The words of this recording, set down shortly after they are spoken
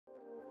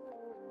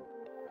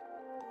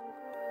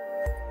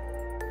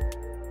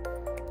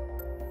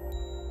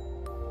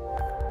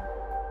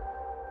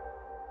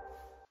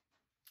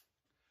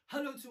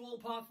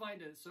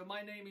Pathfinders. So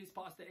my name is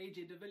Pastor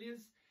AJ de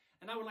Villiers,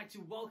 and I would like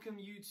to welcome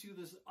you to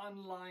this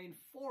online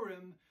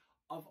forum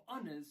of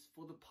honors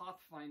for the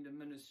Pathfinder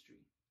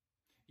ministry.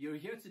 You're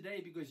here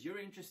today because you're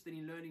interested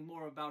in learning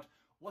more about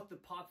what the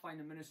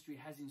Pathfinder ministry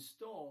has in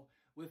store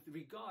with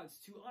regards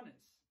to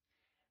honors.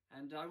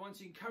 And I want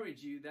to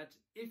encourage you that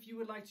if you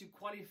would like to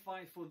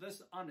qualify for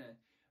this honor,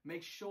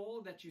 make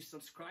sure that you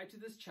subscribe to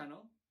this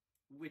channel,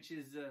 which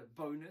is a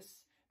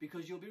bonus,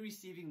 because you'll be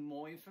receiving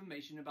more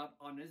information about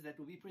honors that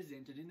will be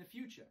presented in the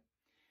future.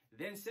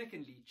 Then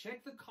secondly,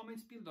 check the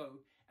comments below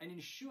and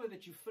ensure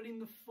that you fill in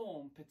the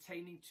form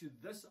pertaining to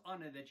this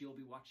honor that you'll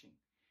be watching.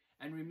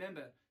 And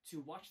remember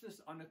to watch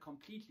this honor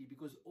completely,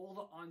 because all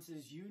the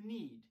answers you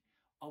need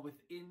are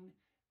within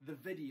the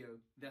video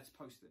that's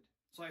posted.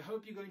 So I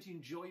hope you're going to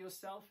enjoy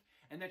yourself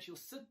and that you'll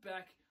sit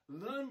back,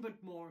 learn a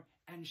bit more,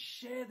 and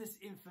share this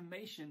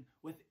information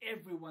with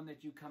everyone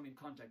that you come in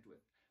contact with.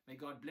 May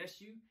God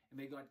bless you and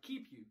may God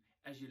keep you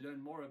as you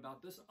learn more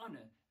about this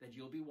honor that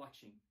you'll be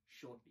watching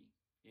shortly.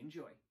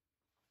 Enjoy.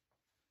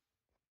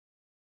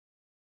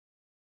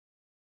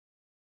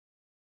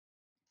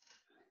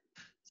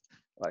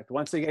 Right.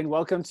 Once again,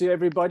 welcome to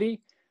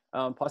everybody.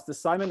 Pastor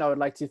Simon, I would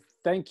like to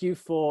thank you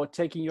for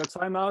taking your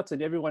time out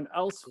and everyone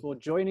else for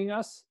joining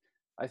us.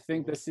 I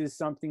think this is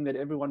something that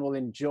everyone will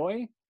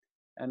enjoy.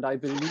 And I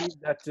believe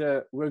that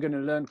we're going to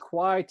learn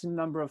quite a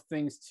number of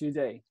things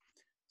today.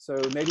 So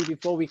maybe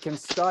before we can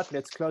start,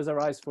 let's close our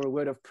eyes for a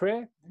word of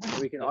prayer.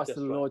 We can ask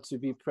the Lord to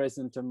be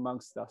present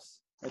amongst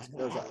us. Let's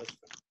close our eyes.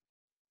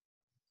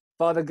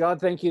 Father God,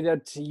 thank you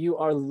that you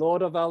are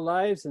Lord of our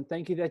lives, and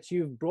thank you that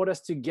you've brought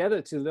us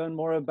together to learn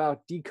more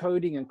about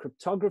decoding and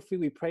cryptography.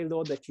 We pray,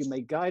 Lord, that you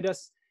may guide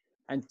us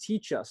and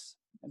teach us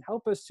and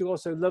help us to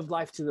also live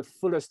life to the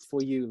fullest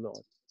for you,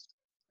 Lord.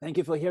 Thank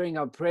you for hearing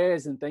our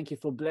prayers, and thank you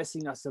for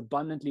blessing us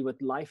abundantly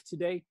with life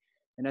today.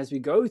 And as we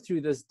go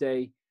through this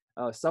day,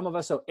 some of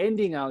us are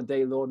ending our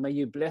day, Lord. May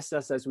you bless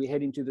us as we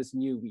head into this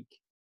new week.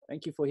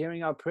 Thank you for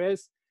hearing our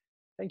prayers.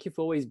 Thank you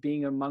for always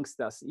being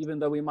amongst us. Even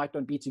though we might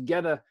not be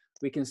together,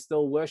 we can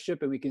still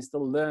worship and we can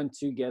still learn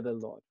together,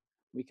 Lord.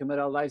 We commit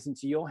our lives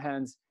into your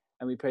hands,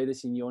 and we pray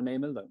this in your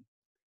name alone.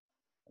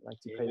 I'd like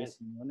to pray this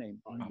in your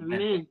name.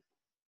 Amen.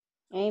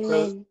 Amen.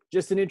 So,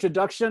 just an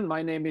introduction.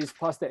 My name is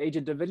Pastor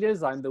AJ de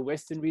Villiers. I'm the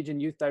Western Region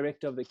Youth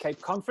Director of the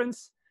Cape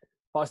Conference.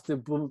 Pastor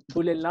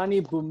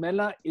Bulelani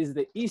Bumela is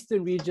the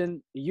Eastern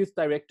Region Youth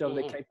Director of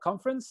the Cape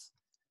Conference.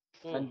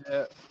 And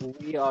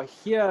we are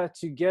here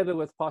together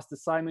with Pastor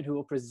Simon, who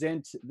will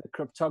present the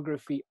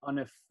cryptography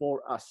honor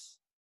for us.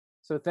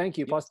 So thank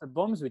you. Pastor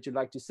Bombs, would you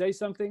like to say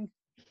something?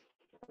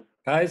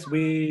 Guys,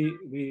 we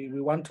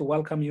want to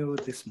welcome you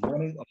this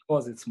morning. Of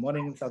course, it's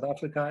morning in South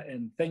Africa,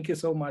 and thank you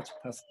so much,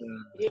 Pastor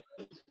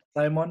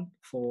Simon,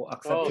 for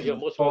accepting you're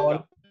most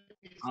welcome.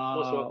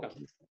 Most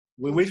welcome.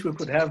 We wish we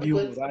could have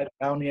you right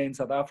down here in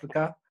South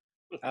Africa.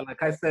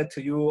 Like I said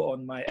to you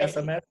on my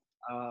SMS,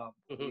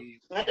 we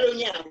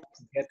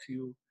get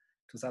you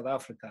to South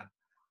Africa.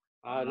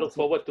 I look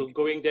forward to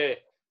going there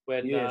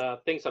when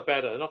things are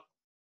better, no?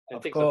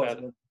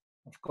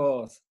 Of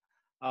course.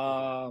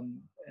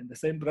 In the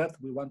same breath,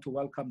 we want to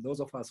welcome those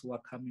of us who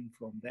are coming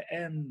from the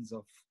ends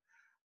of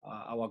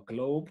our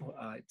globe.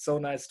 It's so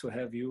nice to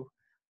have you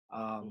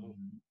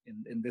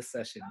in this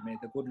session. May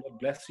the good Lord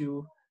bless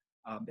you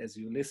as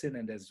you listen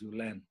and as you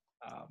learn.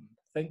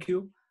 Thank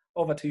you.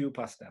 Over to you,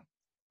 Pastor.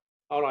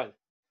 All right.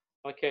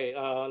 Okay.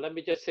 Let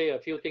me just say a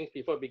few things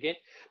before we begin.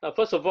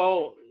 First of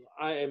all,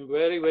 I am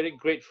very, very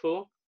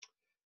grateful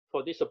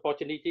for this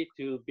opportunity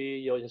to be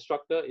your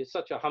instructor. It's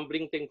such a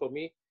humbling thing for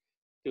me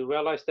to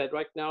realize that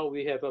right now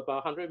we have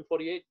about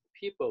 148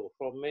 people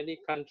from many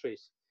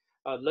countries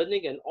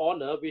learning an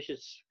honor which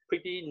is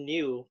pretty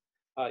new,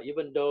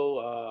 even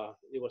though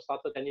it was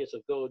started 10 years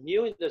ago.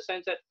 New in the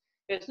sense that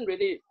it hasn't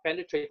really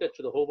penetrated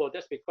to the whole world.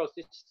 That's because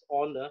this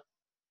honor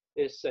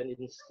is an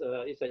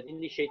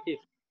initiative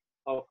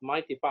of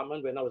my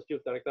department when I was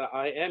youth director.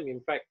 I am, in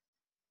fact,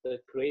 the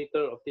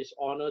creator of this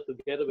honor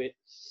together with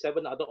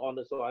 7 other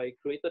honors. So I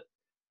created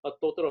a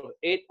total of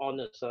 8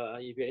 honors.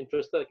 If you're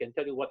interested, I can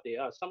tell you what they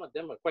are. Some of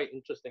them are quite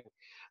interesting.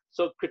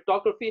 So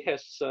cryptography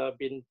has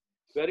been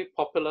very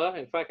popular.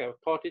 In fact, I've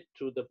taught it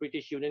to the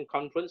British Union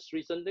Conference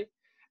recently,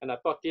 and I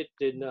taught it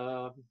in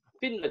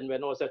Finland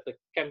when I was at the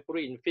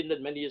Campuri in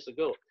Finland many years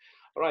ago.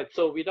 All right,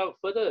 so without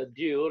further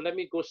ado, let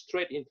me go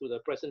straight into the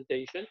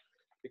presentation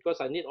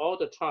because I need all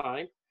the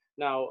time.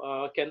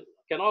 Now, can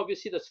all of you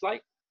see the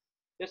slide?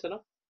 Yes or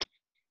no?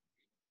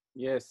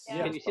 Yes.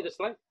 Can you see the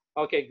slide?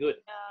 Okay, good.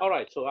 All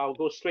right, so I'll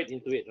go straight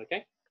into it,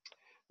 okay?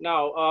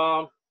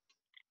 Now,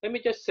 let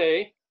me just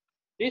say,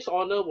 this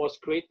honor was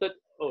created,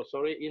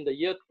 in the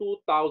year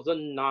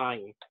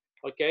 2009,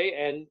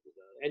 okay?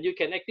 And you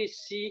can actually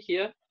see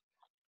here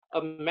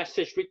a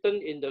message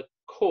written in the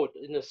code,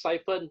 in the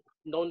cipher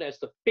known as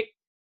the Big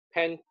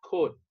Pen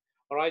code,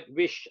 all right?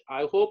 Which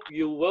I hope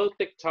you will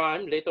take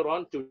time later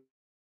on to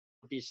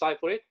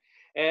decipher it,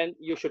 and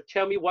you should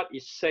tell me what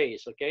it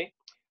says, okay?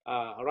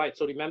 All right,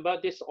 so remember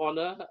this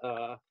honor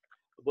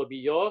will be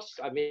yours.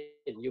 I mean,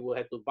 you will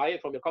have to buy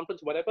it from your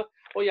conference, whatever.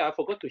 Oh yeah, I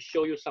forgot to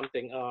show you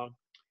something.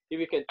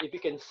 If you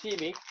can see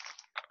me,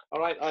 all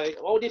right.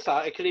 All these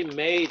are actually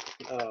made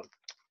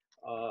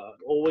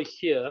over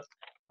here,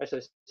 as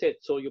I said.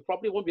 So you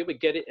probably won't be able to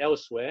get it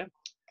elsewhere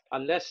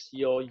unless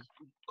your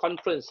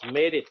conference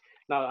made it.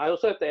 Now I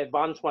also have the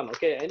advanced one.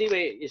 Okay.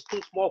 Anyway, it's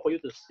too small for you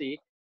to see,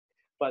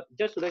 but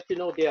just to let you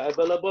know, they are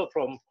available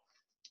from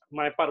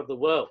my part of the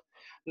world.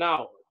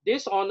 Now,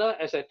 this honor,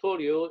 as I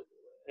told you,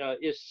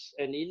 is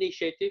an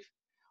initiative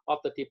of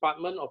the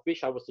department of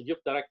which I was the youth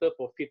director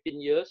for 15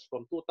 years,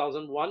 from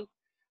 2001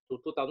 to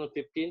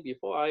 2015,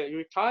 before I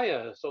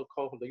retired,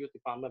 so-called from the youth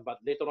department, but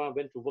later on I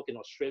went to work in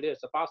Australia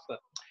as a pastor.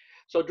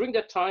 So during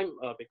that time,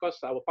 because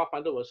our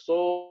Pathfinder was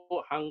so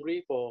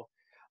hungry for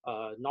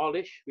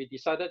knowledge, we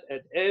decided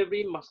at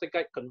every Master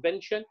Guide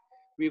convention,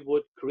 we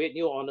would create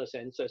new honors.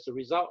 And so as a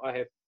result, I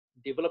have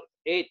developed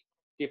 8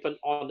 different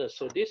honors.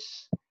 So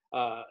this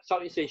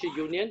Southeast Asia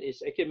Union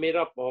is actually made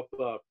up of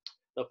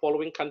the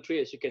following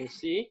countries, as you can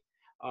see.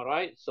 All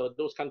right, so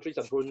those countries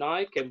are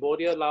Brunei,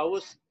 Cambodia,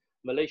 Laos,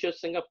 Malaysia,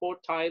 Singapore,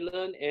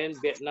 Thailand, and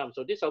Vietnam.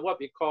 So these are what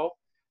we call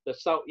the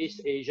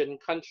Southeast Asian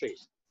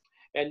countries.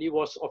 And it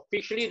was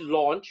officially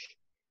launched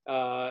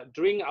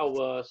during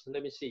our,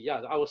 let me see,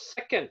 yeah, our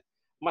second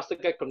Master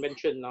Guide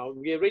Convention now.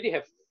 We already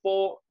have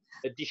 4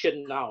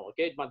 editions now,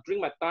 okay? But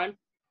during my time,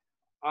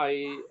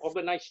 I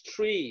organized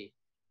 3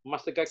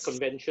 Master Guide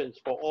Conventions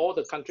for all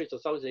the countries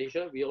of Southeast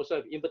Asia. We also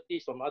have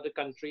invitees from other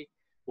countries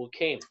who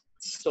came.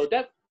 So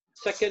that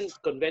second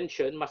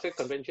convention, Master Guide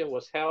Convention,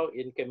 was held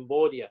in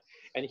Cambodia.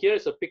 And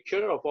here's a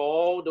picture of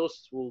all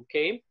those who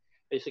came.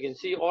 As you can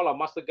see, all our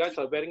Master Guides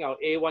are wearing our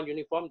A1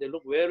 uniform. They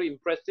look very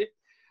impressive.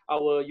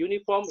 Our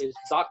uniform is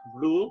dark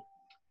blue.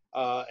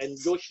 And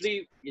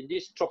usually in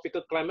this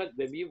tropical climate,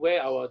 when we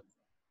wear our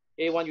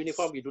A1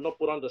 uniform, we do not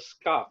put on the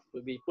scarf.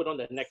 We put on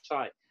the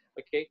necktie.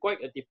 Okay, quite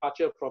a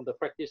departure from the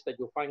practice that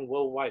you find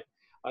worldwide.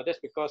 That's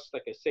because,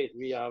 like I said,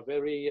 we are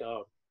very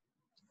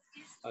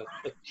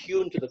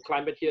attuned to the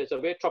climate here. It's a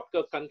very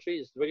tropical country.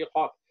 It's very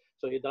hot.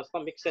 So it does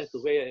not make sense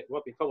to wear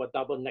what we call a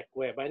double neck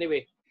wear. But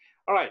anyway,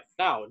 all right.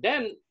 Now,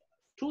 then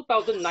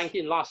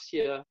 2019, last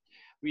year,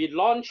 we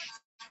launched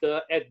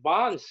the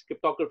Advanced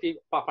Cryptography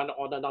Pathfinder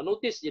Honor. Now,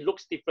 notice it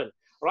looks different,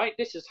 right?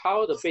 This is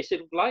how the basic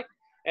look like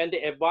and the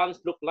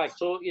advanced look like.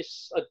 So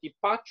it's a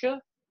departure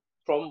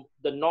from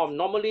the norm.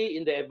 Normally,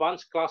 in the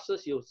advanced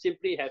classes, you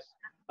simply have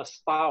a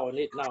star on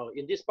it. Now,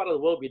 in this part of the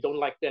world, we don't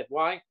like that.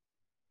 Why?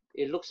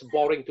 It looks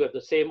boring to have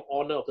the same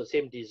honor of the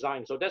same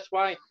design. So that's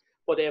why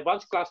for the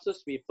advanced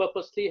classes, we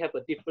purposely have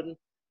a different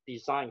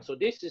design. So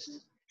this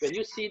is, when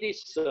you see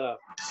this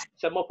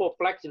semaphore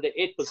flags in the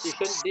 8th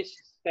position, this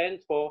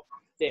stands for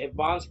the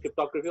Advanced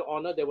Cryptography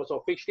Honor that was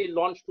officially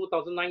launched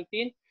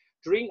 2019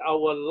 during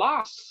our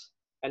last,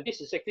 and this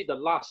is actually the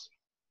last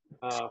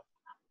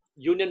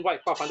union-wide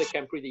Pathfinder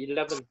Camp, the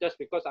 11th, just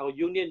because our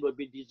union will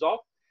be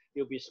dissolved.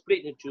 It will be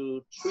split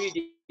into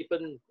 3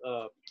 different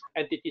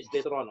entities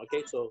later on,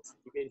 okay? So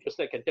if you're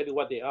interested, I can tell you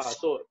what they are.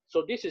 So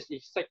this is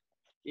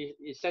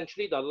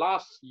essentially the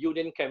last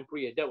union camp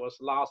period. That was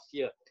last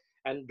year.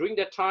 And during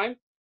that time,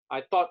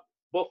 I taught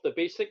both the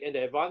basic and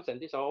the advanced, and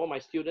these are all my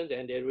students,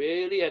 and they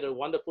really had a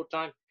wonderful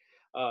time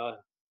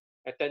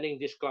attending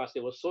this class. They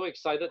were so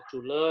excited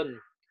to learn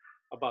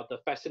about the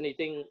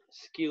fascinating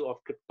skill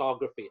of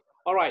cryptography.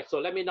 All right, so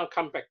let me now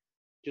come back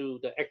to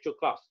the actual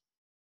class.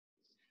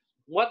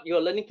 What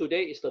you're learning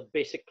today is the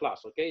basic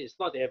class, okay? It's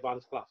not the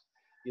advanced class.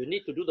 You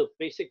need to do the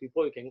basic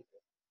before you can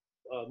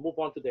move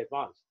on to the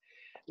advanced.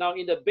 Now,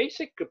 in the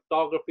basic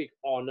cryptography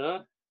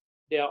honor,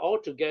 they are all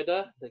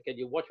together, can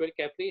you watch very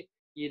carefully,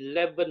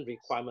 11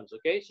 requirements,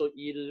 okay? So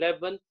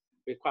 11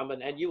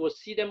 requirements, and you will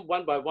see them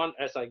one by one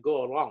as I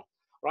go along,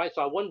 right?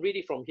 So I won't read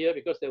it from here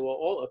because they will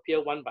all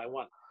appear one by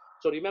one.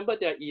 So remember,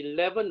 there are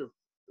 11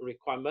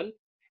 requirements,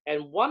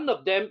 and one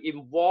of them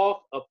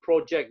involves a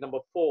project. Number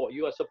 4,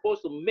 you are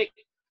supposed to make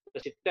a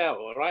CITEL,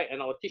 all right?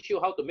 And I'll teach you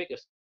how to make a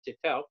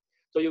CITEL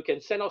so you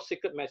can send out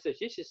secret messages.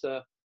 This is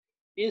an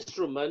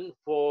instrument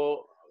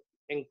for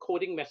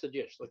encoding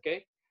messages,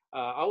 okay?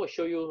 I will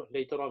show you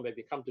later on when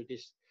we come to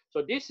this.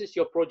 So this is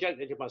your project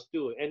that you must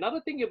do. Another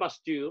thing you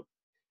must do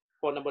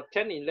for number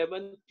 10 and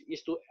 11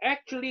 is to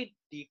actually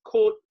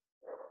decode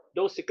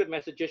those secret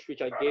messages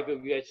which I gave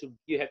you.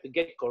 You have to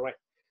get it correct.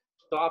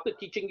 So after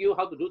teaching you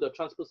how to do the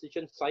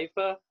transposition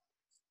cipher,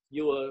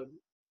 you will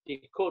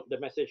decode the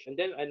message. And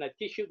then when I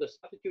teach you the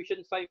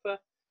substitution cipher,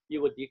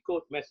 you will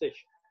decode the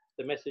message.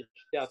 There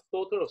are a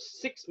total of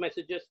 6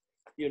 messages.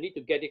 You need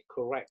to get it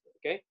correct,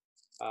 okay?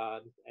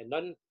 And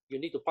then you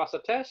need to pass a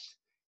test.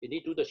 You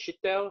need to do the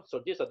CITEL. So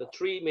these are the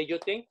 3 major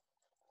things.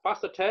 Pass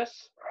the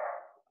test,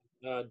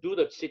 do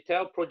the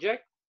CITEL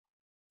project,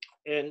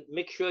 and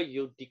make sure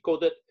you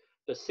decoded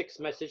the 6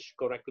 message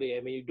correctly.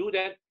 And when you do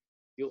that,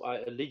 you are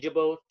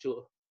eligible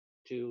to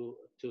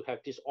have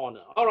this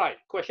honor. All right,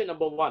 question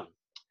number 1.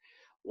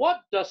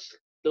 What does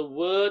the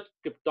word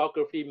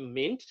cryptography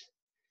mean?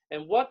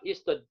 And what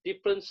is the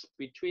difference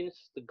between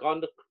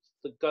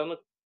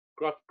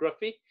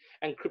steganography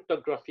and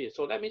cryptography?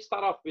 So let me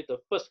start off with the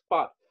first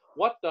part.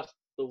 What does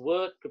the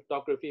word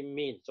cryptography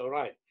means? All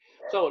right.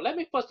 So let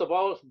me first of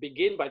all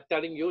begin by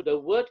telling you the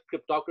word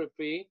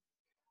cryptography.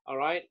 All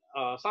right.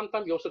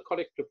 Sometimes you also call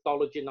it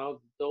cryptology. Now,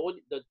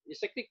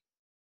 it's actually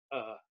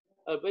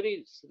a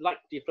very slight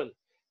difference.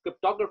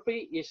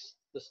 Cryptography is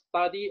the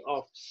study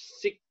of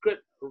secret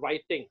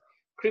writing.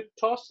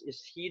 Cryptos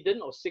is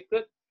hidden or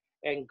secret,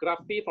 and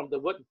graphy from the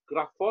word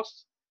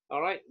graphos,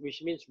 all right,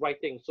 which means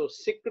writing. So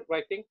secret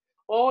writing,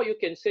 or you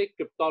can say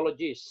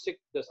cryptology is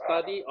the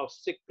study of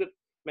secret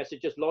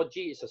messages.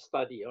 Logy is a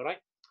study, all right.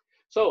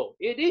 So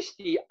it is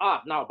the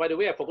art. Now, by the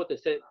way, I forgot to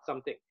say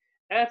something.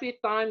 Every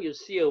time you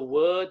see a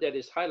word that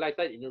is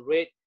highlighted in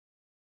red,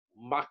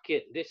 mark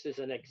it. This is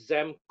an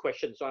exam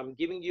question. So I'm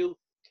giving you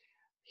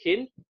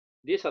hint.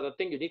 These are the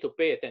things you need to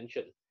pay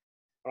attention.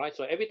 All right.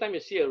 So every time you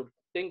see a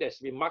thing that's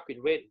been marked with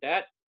red,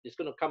 that is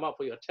going to come up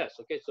for your test.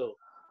 Okay. So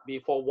be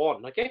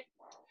forewarned. Okay.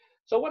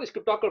 So what is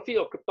cryptography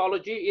or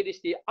cryptology? It is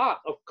the art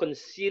of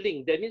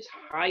concealing, that means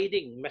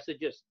hiding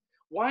messages.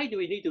 Why do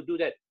we need to do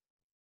that?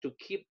 To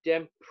keep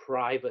them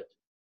private,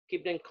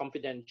 keep them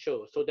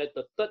confidential, so that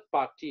the third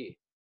party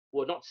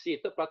will not see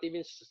it. Third party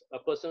means a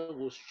person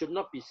who should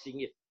not be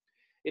seeing it.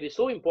 It is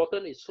so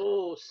important, it's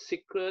so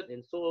secret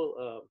and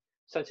so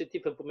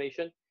sensitive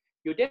information.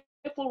 You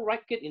therefore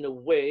write it in a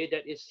way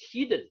that is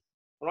hidden,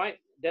 right?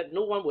 That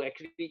no one will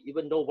actually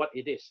even know what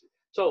it is.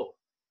 So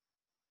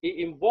it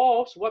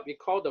involves what we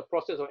call the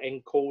process of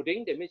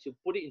encoding. That means you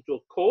put it into a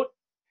code.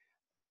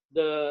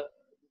 The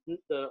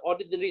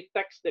ordinary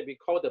text that we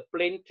call the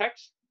plain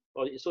text,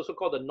 or it's also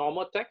called the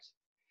normal text,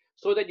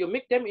 so that you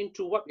make them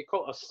into what we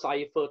call a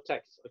cipher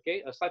text.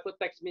 Okay, a cipher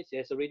text means it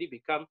has already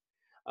become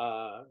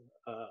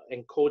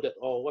encoded,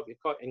 or what we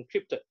call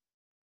encrypted,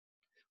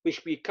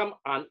 which become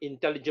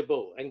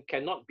unintelligible and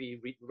cannot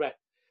be read.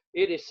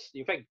 It is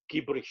in fact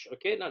gibberish.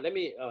 Okay, now let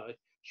me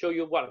show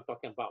you what I'm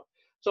talking about.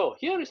 So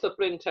here is the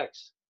plain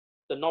text,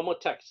 the normal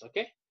text.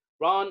 Okay,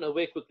 run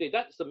away quickly.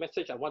 That's the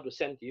message I want to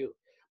send to you.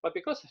 But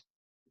because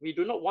we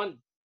do not want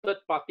third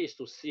parties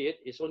to see it,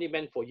 it's only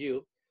meant for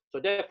you. So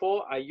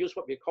therefore, I use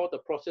what we call the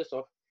process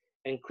of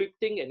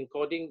encrypting and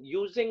encoding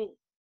using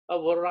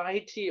a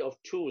variety of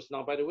tools.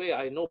 Now, by the way,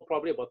 I know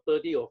probably about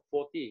 30 or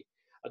 40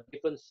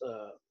 different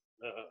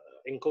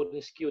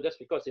encoding skills. That's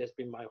because it has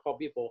been my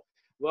hobby for,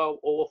 well,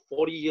 over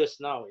 40 years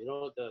now. You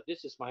know,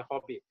 this is my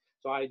hobby.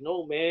 So I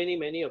know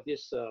many of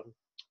these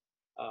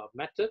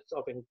methods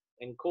of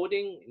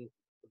encoding.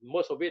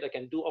 Most of it I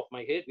can do off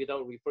my head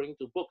without referring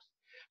to books.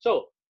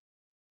 So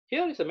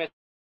here is a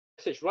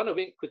message, run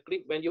away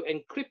quickly. When you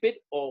encrypt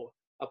it or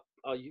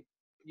you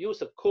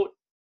use a code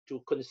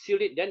to conceal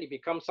it, then it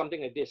becomes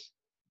something like this.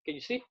 Can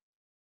you see?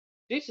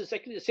 This is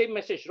actually the same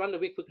message, run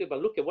away quickly,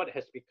 but look at what it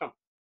has become.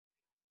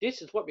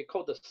 This is what we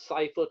call the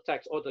cipher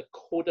text or the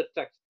coded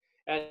text.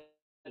 And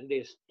it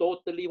is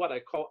totally what I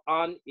call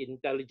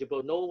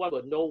unintelligible. No one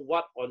will know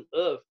what on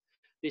earth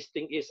this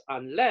thing is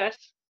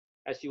unless,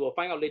 as you will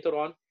find out later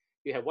on,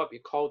 you have what we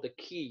call the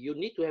key. You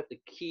need to have the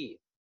key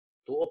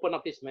to open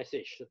up this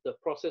message, the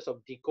process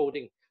of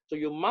decoding. So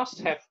you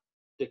must have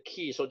the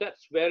key. So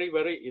that's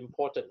very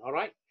important, all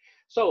right?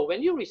 So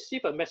when you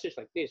receive a message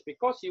like this,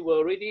 because you were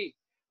already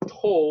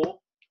told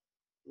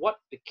what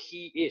the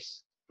key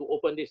is to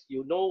open this,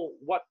 you know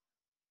what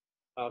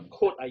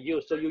code I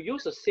use. So you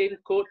use the same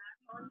code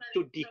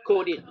to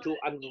decode it, to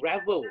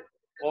unravel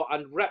or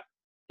unwrap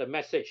the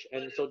message.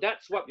 And so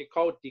that's what we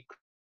call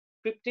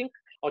decrypting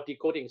or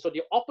decoding. So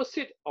the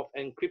opposite of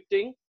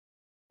encrypting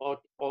or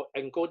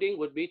encoding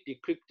would be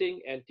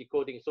decrypting and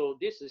decoding. So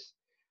this is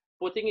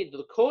putting it into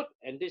the code,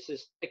 and this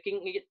is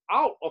taking it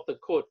out of the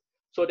code,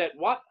 so that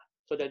what?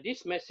 So that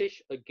this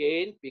message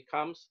again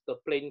becomes the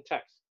plain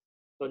text.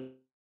 So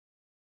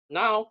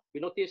now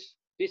you notice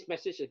this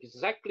message is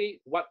exactly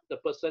what the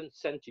person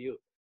sent to you.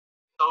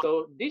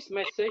 So this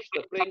message,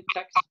 the plain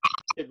text,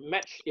 should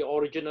match the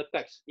original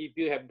text if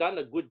you have done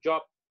a good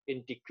job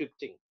in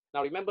decrypting.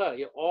 Now remember,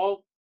 it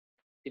all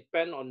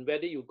depends on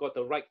whether you got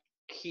the right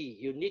key.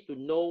 You need to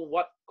know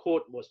what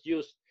code was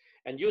used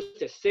and use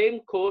the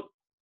same code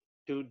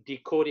to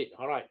decode it.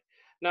 All right.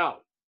 Now,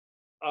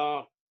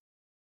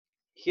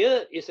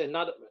 here is here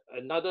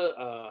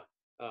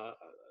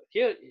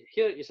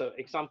is an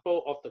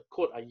example of the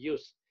code I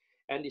use,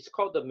 and it's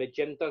called the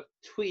magenta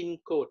twin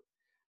code.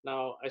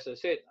 Now, as I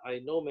said, I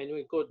know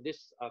manual code.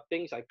 These are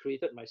things I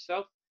created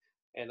myself,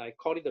 and I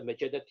call it the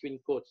magenta twin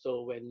code.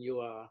 So when you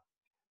are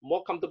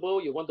more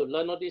comfortable, you want to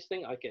learn all these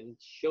things, I can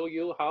show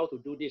you how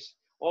to do this,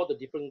 all the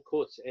different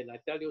codes, and I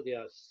tell you, they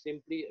are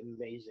simply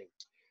amazing.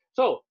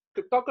 So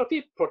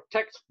cryptography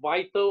protects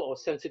vital or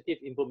sensitive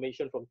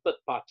information from third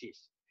parties.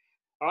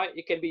 All right,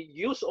 it can be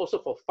used also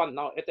for fun.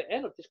 Now, at the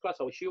end of this class,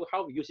 I'll show you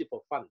how we use it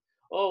for fun.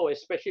 Oh,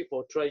 especially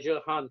for treasure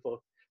hunt,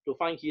 to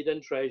find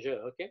hidden treasure,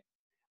 okay?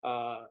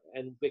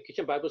 And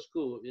Vacation Bible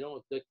School, you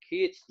know, the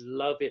kids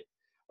love it,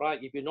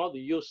 right? If you know how to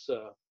use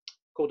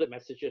coded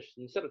messages,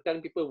 instead of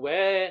telling people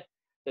where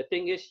the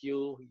thing is,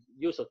 you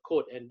use a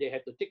code, and they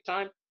have to take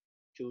time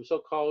to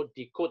so-called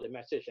decode the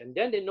message, and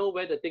then they know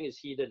where the thing is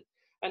hidden.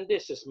 And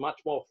this is much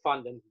more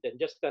fun than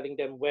just telling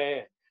them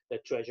where the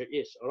treasure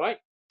is, all right?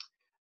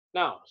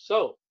 Now,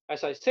 so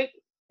as I said,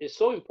 it's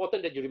so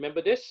important that you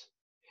remember this.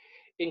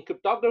 In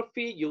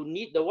cryptography, you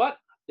need the what?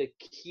 The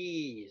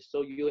key.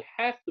 So you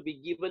have to be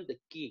given the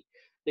key.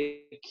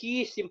 The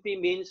key simply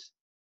means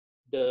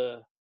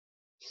the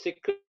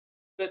secret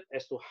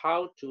as to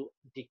how to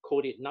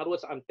decode it. In other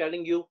words, I'm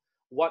telling you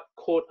what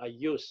code I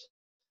use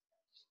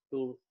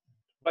to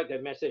write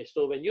that message.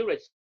 So when you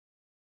receive a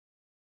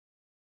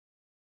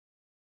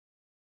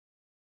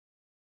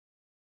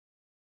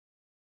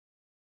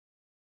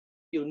message,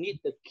 you need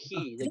the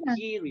key. The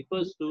key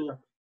refers to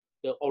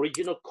the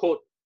original code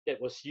that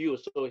was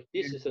used. So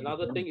this is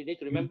another thing you need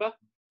to remember.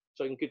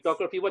 So in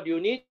cryptography, what do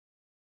you need?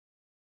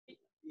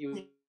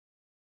 You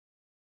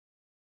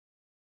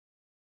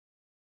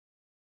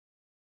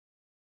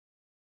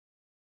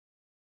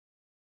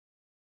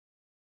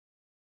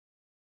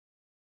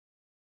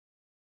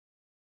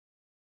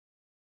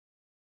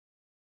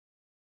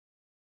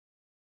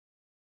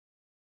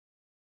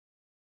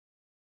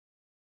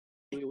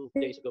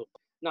days ago.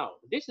 Now,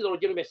 this is the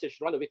original message,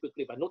 run away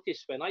quickly, but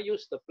notice when I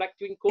use the black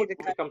twin code, it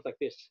becomes like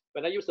this.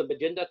 When I use the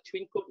magenta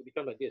twin code, it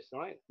becomes like this, all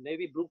right?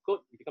 Navy blue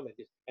code, it becomes like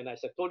this. And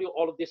as I told you,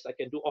 all of this I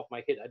can do off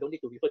my head. I don't need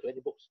to refer to any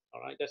books,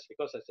 all right? That's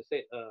because, as I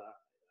said,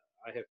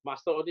 I have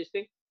mastered all these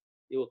things.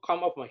 It will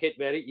come off my head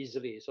very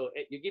easily. So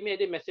you give me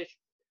any message,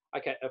 I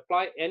can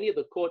apply any of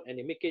the code and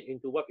make it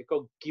into what we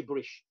call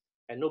gibberish,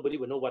 and nobody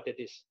will know what it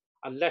is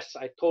unless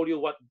I told you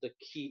what the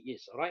key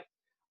is, all right?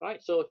 Right,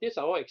 so these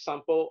are all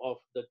example of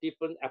the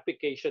different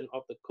application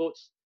of the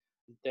codes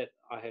that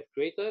I have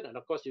created. And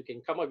of course, you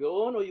can come up with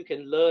your own, or you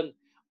can learn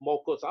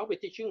more codes. I'll be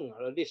teaching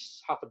at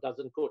least half a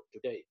dozen codes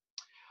today.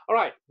 All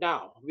right,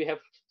 now we have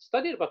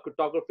studied about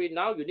cryptography.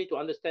 Now you need to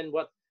understand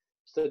what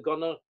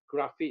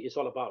steganography is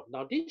all about.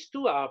 Now these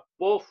two are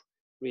both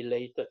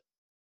related,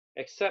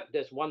 except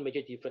there's one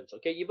major difference.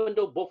 Okay, even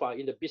though both are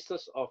in the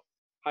business of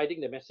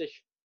hiding the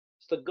message,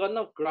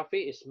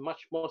 steganography is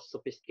much more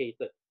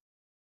sophisticated.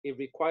 It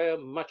requires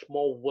much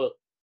more work.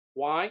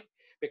 Why?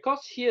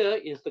 Because here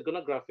in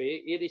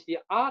steganography, it is the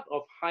art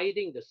of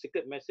hiding the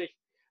secret message.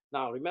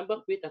 Now, remember,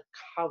 with a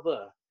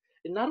cover.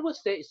 In other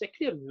words, there is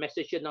actually a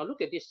message here. Now, look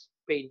at this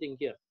painting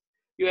here.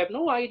 You have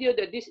no idea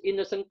that this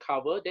innocent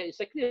cover, there is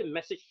actually a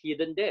message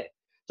hidden there.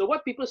 So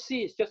what people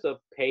see is just a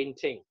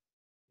painting.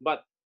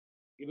 But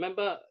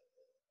remember,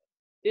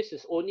 this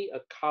is only a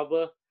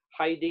cover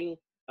hiding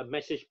a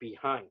message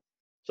behind.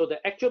 So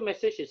the actual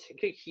message is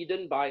actually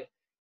hidden by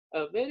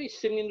a very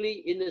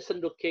seemingly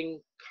innocent looking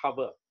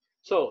cover.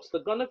 So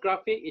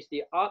steganography is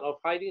the art of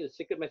hiding the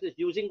secret message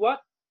using what?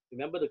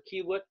 Remember the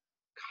keyword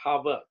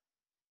cover.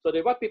 So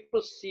that what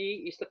people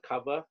see is the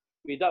cover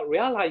without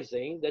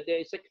realizing that there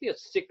is actually a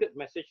secret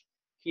message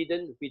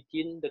hidden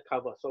within the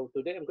cover. So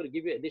today I'm going to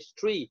give you at least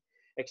 3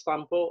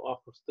 examples of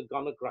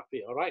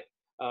steganography. All right,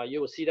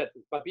 you will see that.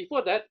 But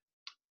before that,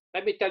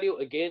 let me tell you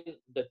again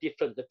the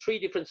 3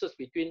 differences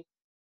between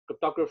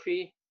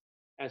cryptography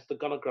and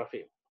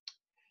steganography.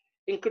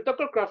 In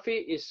cryptography,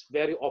 is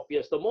very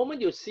obvious. The moment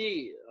you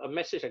see a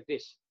message like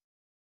this,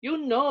 you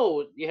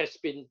know it has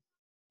been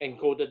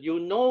encoded. You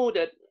know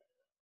that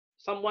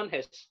someone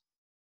has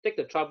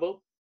taken the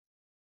trouble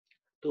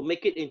to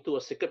make it into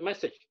a secret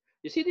message.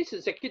 You see, this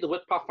is actually the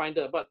word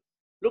Pathfinder, but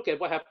look at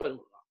what happened.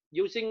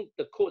 Using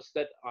the codes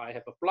that I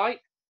have applied,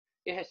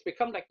 it has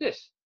become like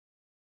this.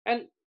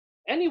 And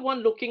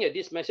anyone looking at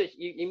this message,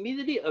 you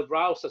immediately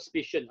arouse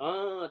suspicion.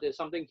 There's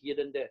something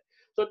hidden there.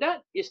 So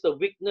that is the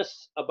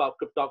weakness about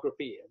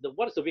cryptography.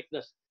 What is the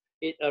weakness?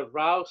 It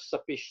arouses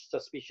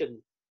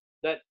suspicion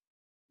that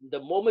the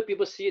moment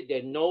people see it,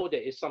 they know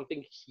there is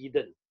something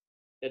hidden.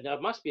 That there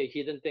must be a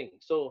hidden thing.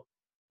 So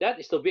that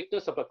is the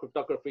weakness about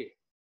cryptography.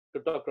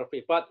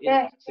 But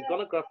in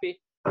steganography,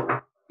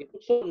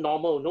 it's so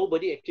normal.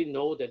 Nobody actually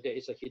knows that there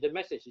is a hidden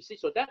message. You see,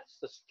 so that's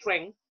the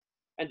strength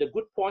and the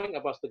good point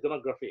about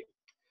steganography.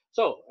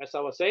 So, as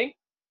I was saying,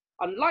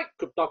 unlike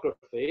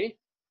cryptography,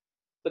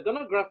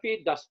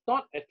 steganography does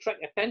not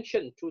attract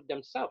attention to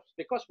themselves.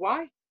 Because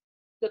why?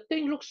 The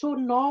thing looks so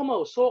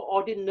normal, so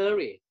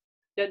ordinary,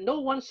 that no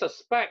one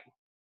suspects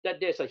that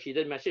there's a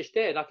hidden message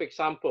there. Now, for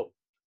example,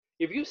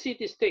 if you see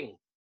this thing,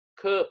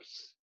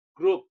 curves,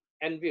 group,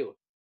 and view,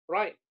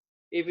 right?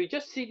 If you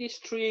just see these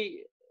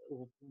 3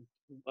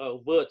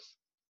 words,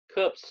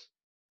 curves,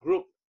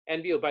 group,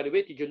 and view, by the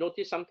way, did you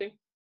notice something?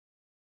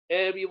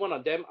 Every one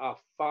of them are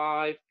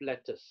 5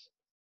 letters.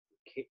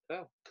 Okay,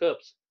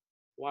 curves,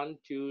 1,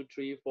 2,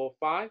 3, 4,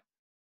 5,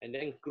 and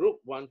then group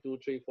 1, 2,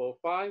 3, 4,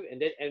 5,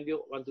 and then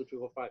envelope 1, 2, 3,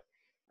 4, 5.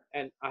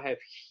 And I have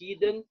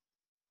hidden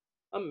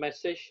a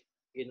message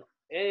in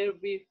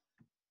every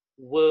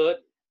word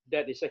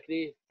that is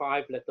actually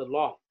 5 letters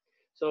long.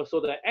 So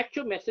the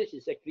actual message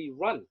is actually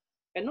run,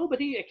 and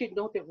nobody actually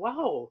knows that.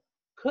 Wow,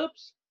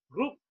 curves,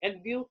 group,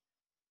 and view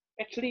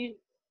actually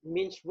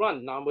means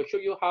run. Now I'm going to show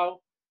you how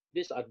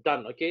these are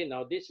done. Okay,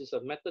 now this is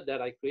a method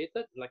that I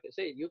created. Like I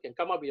say, you can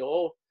come up with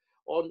your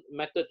own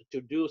method to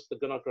do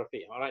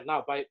steganography. All right,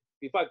 now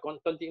before I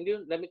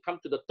continue, let me come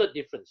to the 3rd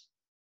difference.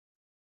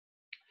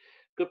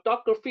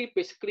 Cryptography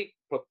basically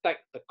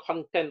protects the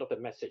content of the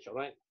message. All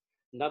right,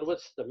 in other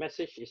words, the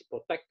message is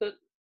protected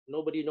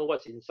Nobody knows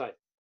what's inside.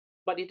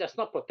 But it does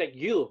not protect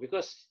you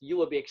because you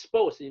will be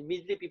exposed.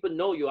 Immediately people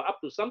know you are up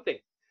to something.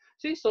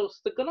 See, so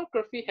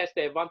steganography has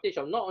the advantage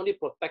of not only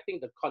protecting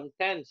the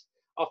contents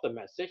of the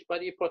message,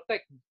 but it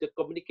protects the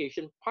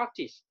communication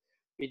parties.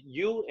 With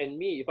you and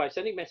me, if I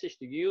send a message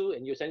to you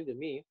and you send it to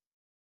me,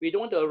 we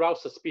don't want to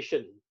arouse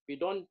suspicion. We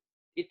don't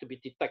it to be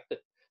detected.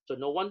 So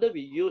no wonder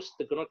we use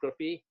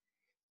steganography,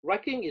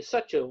 writing in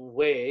such a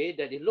way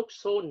that it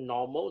looks so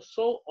normal,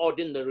 so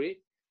ordinary,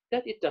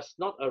 that it does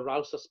not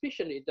arouse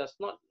suspicion. It does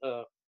not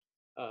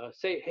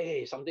say,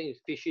 hey, something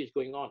fishy is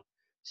going on.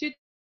 See,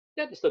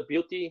 that is the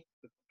beauty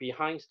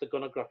behind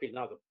steganography.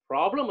 Now, the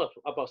problem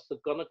about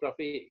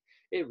steganography,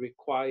 it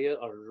requires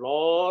a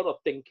lot of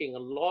thinking, a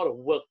lot of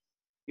work.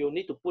 You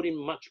need to put in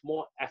much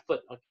more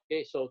effort.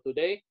 Okay, so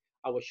today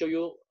I will show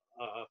you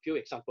a few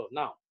examples.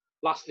 Now,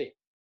 lastly,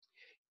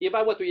 if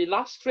I were to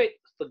illustrate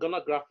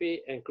steganography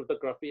and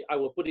cryptography, I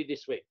will put it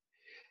this way.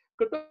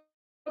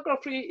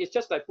 Cryptography is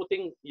just like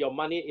putting your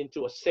money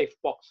into a safe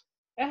box.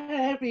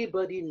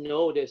 Everybody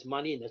knows there's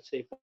money in the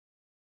safe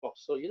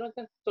box. So, you know,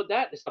 so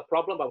that is the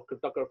problem about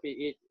cryptography.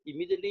 It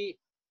immediately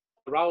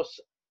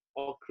arouses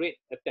or create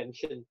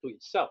attention to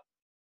itself.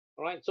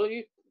 All right. So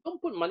you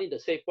don't put money in the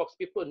safe box,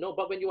 people know.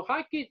 But when you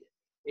hide it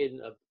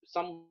in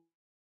somewhere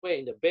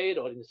in the bed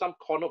or in some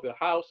corner of your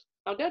house,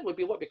 now that would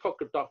be what we call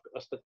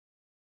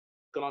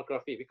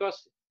steganography,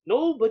 because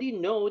nobody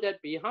knows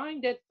that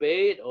behind that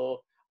bed or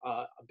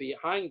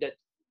behind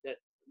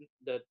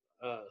that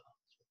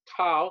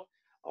tile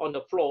on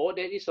the floor,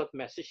 there is a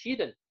message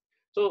hidden.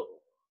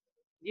 So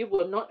it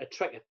will not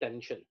attract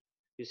attention.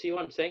 You see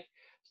what I'm saying?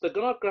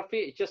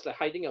 Steganography is just like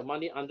hiding your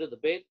money under the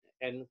bed,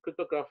 and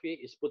cryptography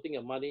is putting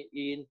your money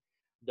in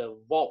the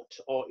vault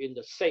or in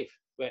the safe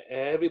where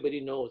everybody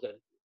knows that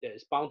there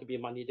is bound to be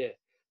money there.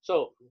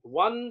 So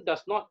one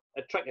does not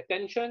attract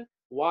attention,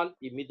 one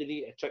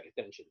immediately attract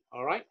attention.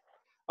 All right.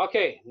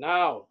 Okay,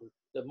 now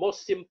the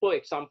most simple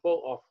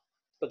example of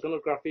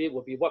steganography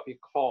would be what we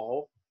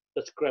call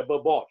the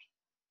Scrabble board.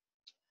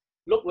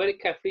 Look very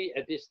carefully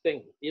at this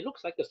thing. It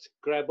looks like a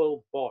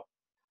Scrabble board,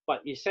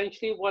 but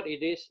essentially what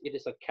it is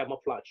a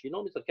camouflage. You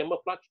know, it's a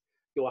camouflage.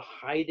 You are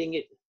hiding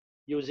it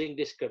using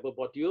this Scrabble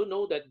board. Do you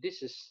know that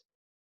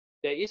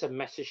there is a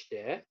message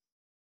there?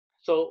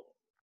 So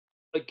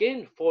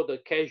again, for the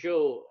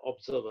casual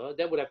observer,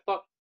 they would have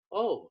thought,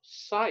 oh,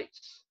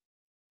 sites,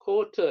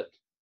 quoted,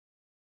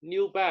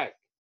 new bag,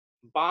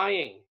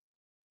 buying,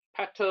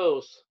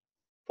 petals,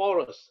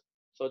 forest.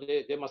 So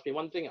there must be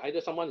one thing.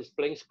 Either someone is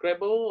playing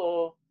Scrabble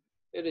or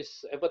it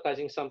is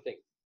advertising something.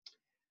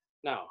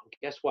 Now,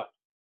 guess what?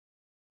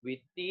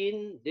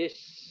 Within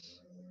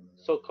this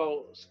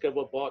so-called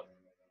Scrabble board,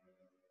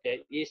 there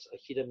is a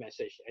hidden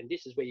message. And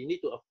this is where you need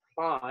to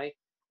apply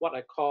what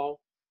I call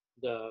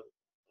the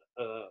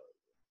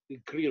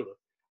grill.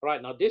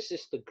 Right, now this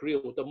is the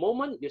grill. The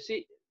moment you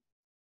see,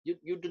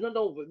 you do not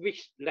know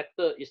which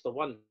letter is the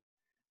one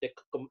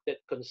that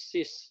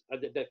consists,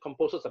 that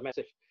composes a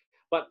message.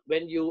 But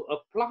when you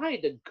apply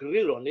the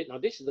grill on it, now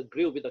this is the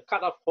grill with the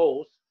cut-off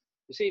holes.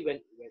 You see,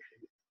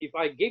 if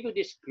I give you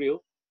this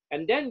grill,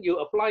 and then you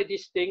apply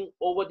this thing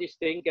over this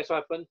thing, guess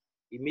what happens?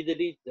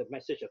 Immediately the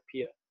message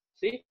appears.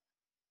 See?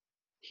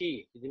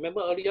 T.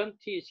 Remember early on,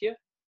 T is here?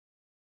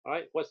 All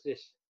right, what's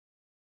this?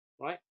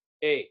 All right,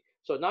 A.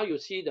 So now you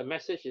see the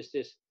message is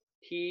this,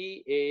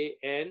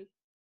 TANGIERS.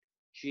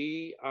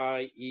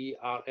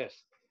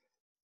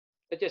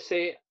 Let's just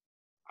say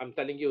I'm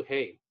telling you,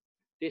 hey,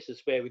 this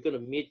is where we're going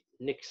to meet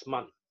next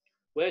month.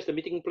 Where's the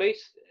meeting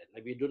place?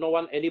 We do not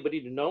want anybody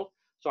to know.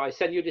 So I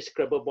send you this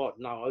Scrabble board.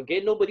 Now,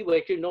 again, nobody will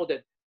actually know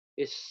that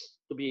it's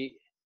to be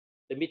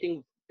the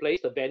meeting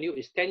place, the venue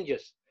is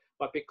Tangiers.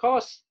 But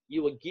because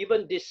you were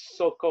given this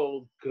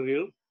so-called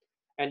grill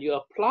and you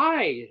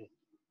apply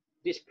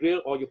this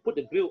grill or you put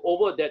the grill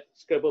over that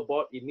Scrabble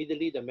board,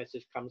 immediately the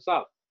message comes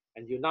out.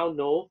 And you now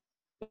know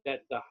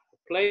that the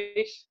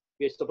place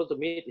you're supposed to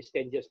meet is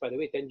Tangiers. By the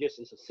way, Tangiers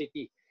is a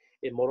city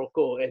in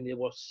Morocco, and it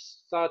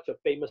was such a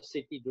famous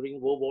city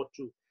during World War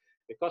II.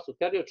 Because to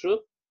tell you the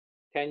truth,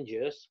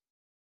 Tangiers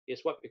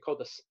is what we call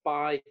the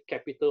spy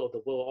capital of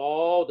the world.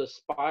 All the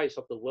spies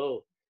of the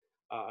world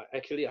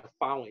actually are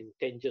found in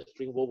Tangiers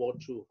during World War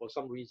II for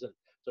some reason.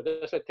 So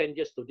that's why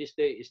Tangiers to this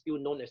day is still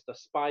known as the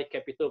spy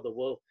capital of the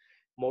world,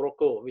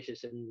 Morocco, which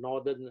is in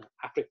northern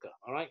Africa.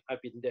 All right,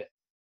 I've been there.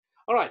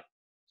 All right,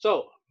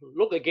 so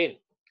look again.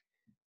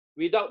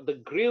 Without the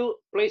grill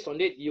placed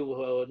on it, you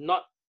will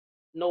not,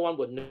 no one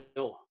would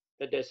know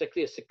that there's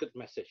actually a secret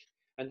message.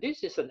 And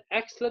this is an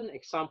excellent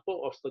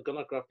example of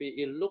steganography.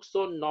 It looks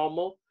so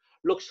normal,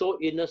 looks so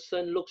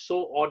innocent, looks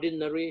so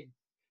ordinary.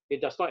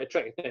 It does not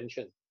attract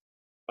attention.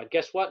 But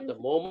guess what? The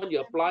moment you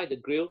apply the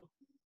grill,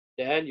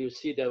 then you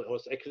see there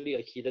was actually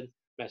a hidden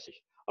message.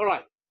 All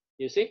right,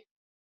 you see,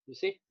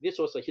 this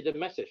was a hidden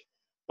message.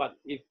 But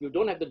if you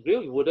don't have the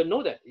grill, you wouldn't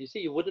know that. You see,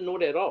 you wouldn't know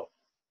that at all.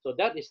 So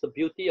that is the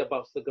beauty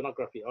about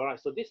steganography. All right,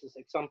 so this is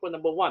example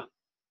number 1.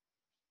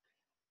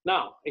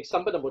 Now,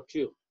 example number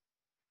 2.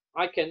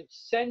 I can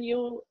send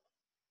you,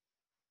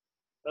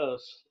 I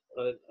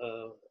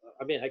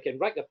can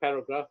write a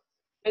paragraph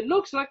It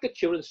looks like a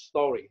children's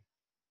story.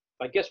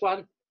 But guess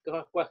what?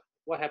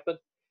 What happened?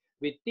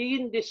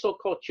 Within this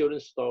so-called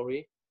children's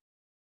story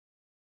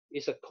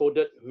is a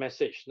coded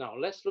message. Now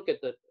let's look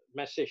at the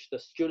message, the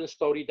children's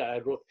story that I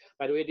wrote.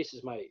 By the way, this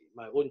is my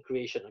own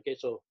creation. Okay,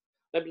 so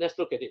let's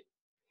look at it.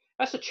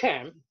 As a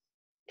champ,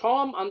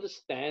 Tom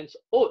understands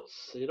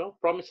oaths,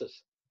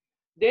 promises.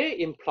 They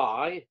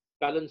imply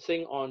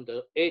balancing on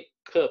the 8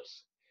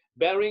 curves,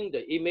 bearing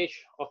the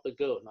image of the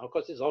girl. Now, of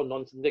course, it's all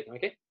nonsense,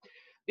 okay?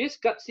 This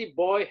gutsy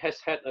boy has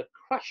had a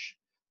crush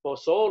for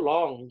so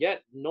long,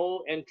 yet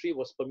no entry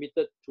was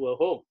permitted to her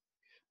home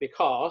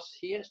because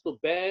he has to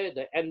bear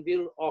the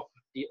anvil of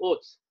the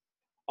oaths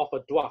of a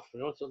dwarf,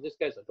 so this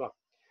guy's a dwarf.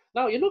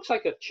 Now, it looks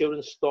like a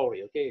children's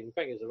story, okay? In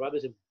fact, it's a rather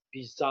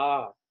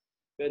bizarre,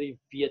 very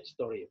weird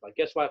story. But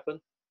guess what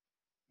happened?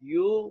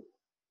 You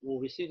will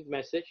receive the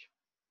message,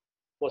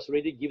 was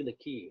already given the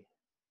key.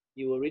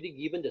 You were already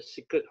given the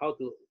secret how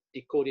to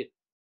decode it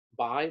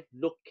by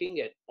looking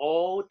at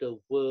all the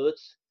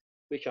words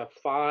which are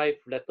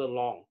 5-letter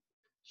long.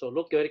 So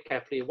look very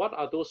carefully. What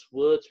are those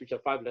words which are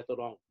 5-letter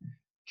long?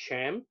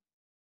 Champ,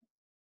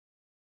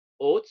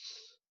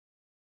 oaths,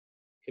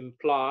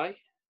 imply,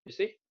 you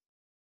see,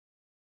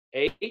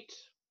 8,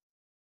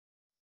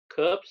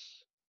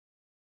 curbs,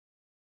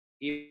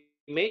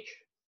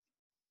 image,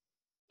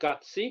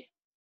 gutsy,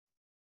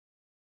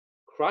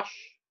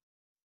 crush,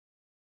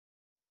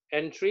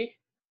 entry,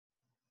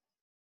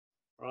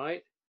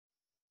 right?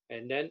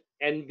 And then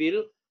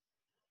anvil,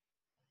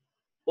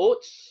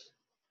 oaths,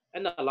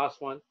 and the last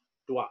one,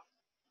 dwarf.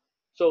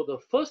 So the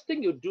first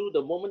thing you do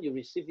the moment you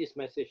receive this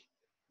message,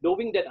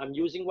 knowing that I'm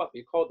using what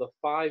we call the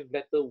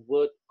 5-letter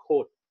word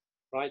code,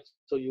 right?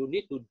 So you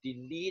need to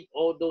delete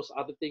all those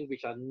other things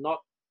which are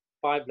not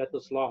 5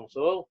 letters long.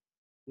 So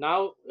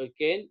now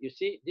again, you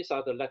see, these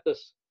are the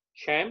letters: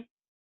 champ,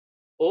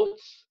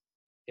 oaths,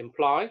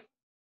 imply,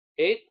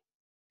 8,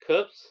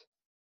 curbs,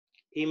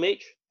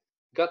 image,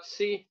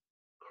 gutsy,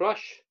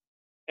 crush,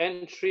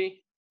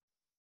 entry,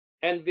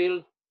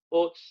 anvil,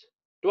 oaths,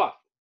 dwarf.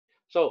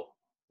 So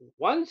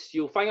once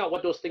you find out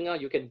what those things are,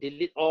 you can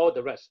delete all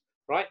the rest,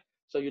 right?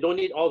 So you don't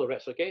need all the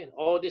rest, okay?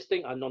 All these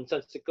things are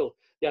nonsensical.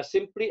 They are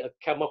simply a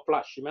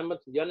camouflage. Remember,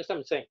 you understand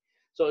what I'm saying?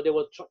 So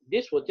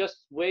these were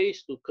just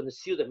ways to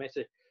conceal the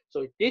message.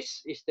 So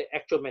this is the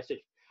actual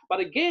message. But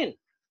again,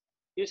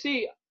 you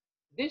see,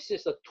 this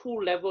is a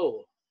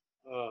 2-level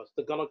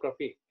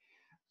steganography.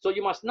 So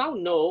you must now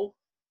know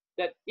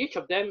that each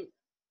of them,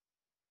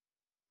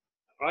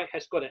 right,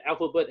 has got an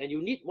alphabet, and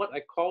you need what I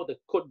call the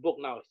code book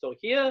now. So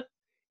here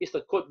is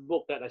the code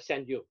book that I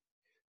send you.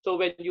 So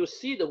when you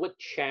see the word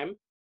champ,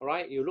 all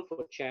right, you look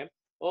for champ.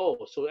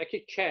 Oh, so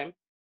actually champ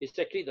is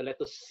actually the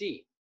letter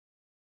C.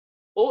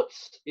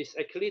 Oaths is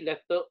actually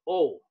letter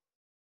O.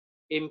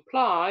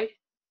 Imply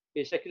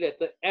is actually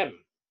letter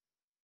M.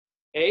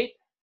 8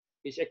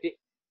 is actually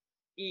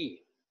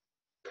E.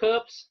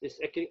 Curbs is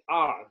actually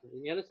R.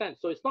 You understand?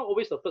 So it's not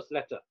always the first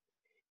letter.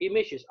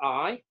 Image is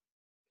I.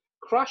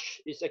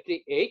 Crush is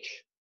actually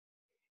H.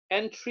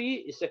 Entry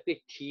is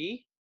actually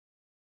T.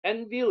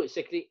 Anvil is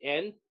actually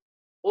N.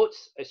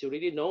 Oaths, as you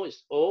already know,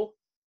 is O.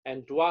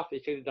 And dwarf is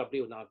actually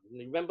W. Now,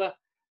 remember,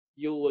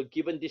 you were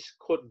given this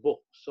code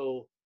book.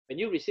 So when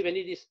you receive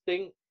any of this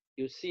thing,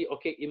 you see,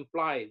 okay,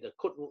 imply the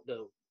code,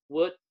 the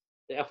word,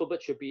 the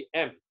alphabet should be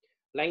M.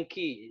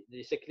 Lanky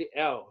is actually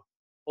L.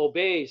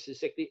 Obeys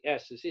is actually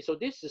S. You see, so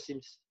this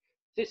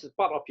is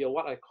part of your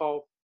what I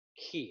call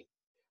key.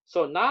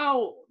 So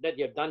now that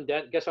you have done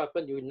that, guess what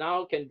happened? You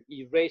now can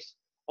erase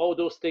all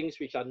those things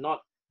which are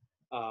not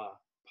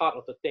part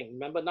of the thing.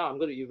 Remember, now I'm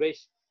going to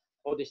erase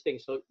all these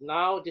things. So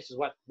now this is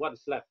what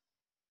is left.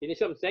 You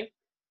see what I'm saying?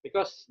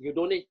 Because you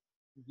don't need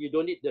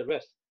the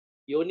rest.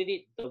 You only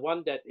need the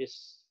one that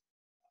is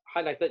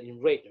highlighted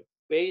in red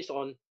based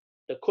on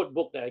the code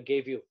book that I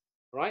gave you,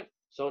 right?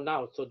 So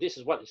now, so this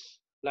is what is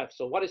left.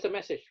 So what is the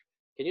message?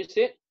 Can you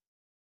see it?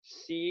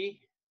 C-O-M-E.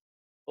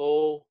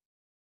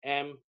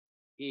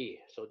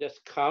 So that's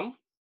come.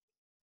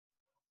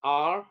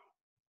 R-I-G-H-T.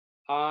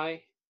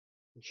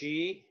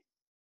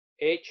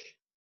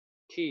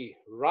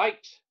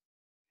 Right.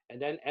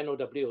 And then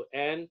N-O-W.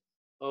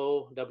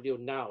 N-O-W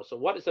now. So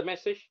what is the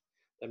message?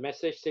 The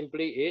message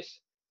simply is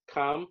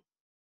come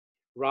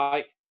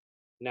right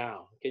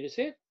now. Can you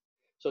see it?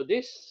 So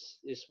this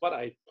is what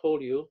I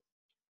told you,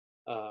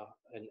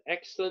 an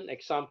excellent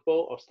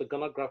example of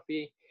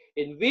steganography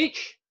in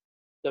which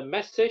the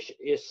message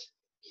is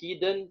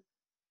hidden,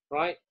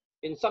 right,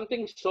 in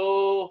something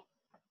so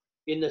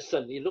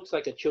innocent. It looks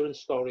like a children's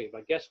story,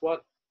 but guess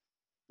what?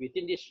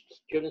 Within this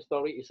children's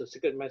story is a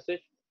secret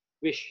message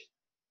which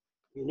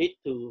you need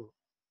to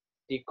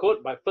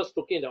decode by first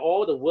looking at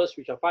all the words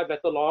which are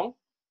 5-letter long,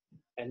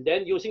 and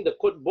then using the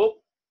code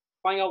book,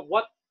 find out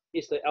what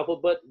is the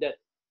alphabet that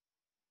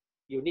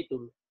you need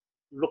to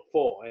look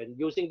for. And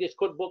using this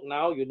code book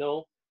now, you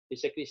know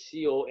it's actually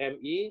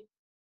C-O-M-E,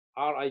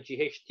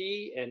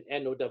 R-I-G-H-T, and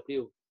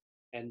N-O-W.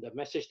 And the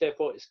message,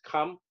 therefore, is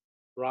come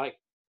right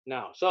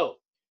now. So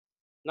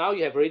now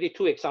you have already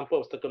 2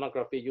 examples of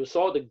steganography. You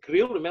saw the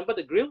grill. Remember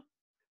the grill?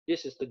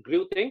 This is the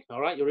glue thing.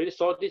 All right, you already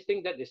saw this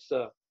thing that is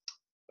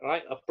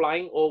right,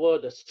 applying over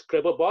the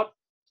scribble board.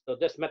 So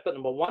that's method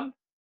number 1.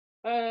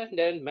 And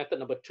then method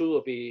number 2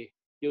 will be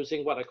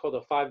using what I call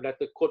the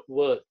 5-letter code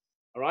word.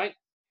 All right.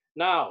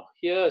 Now,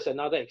 here's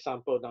another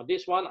example. Now,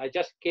 this one I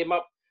just came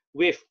up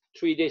with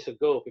 3 days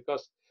ago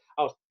because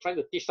I was trying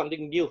to teach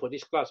something new for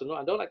this class. You know,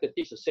 I don't like to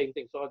teach the same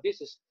thing. So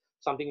this is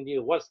something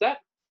new. What's that?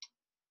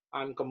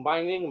 I'm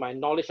combining my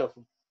knowledge of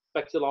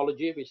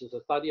vexillology, which is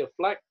the study of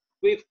flag,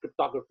 with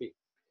cryptography.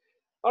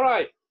 All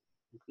right,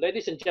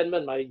 ladies and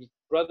gentlemen, my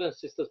brothers and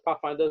sisters,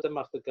 pathfinders and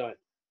master guide.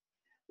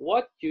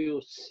 What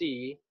you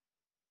see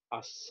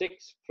are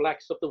 6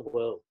 flags of the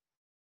world.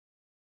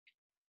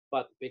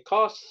 But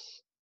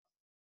because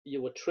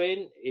you were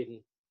trained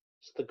in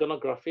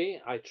steganography,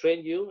 I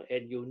train you,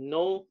 and you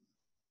know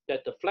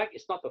that the flag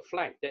is not a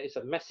flag. There is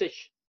a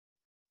message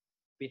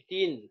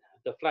between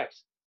the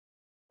flags,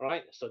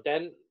 right? So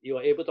then you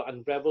are able to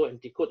unravel and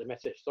decode the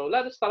message. So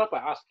let us start off by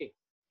asking,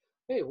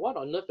 hey, what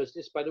on earth is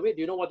this? By the way,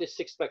 do you know what these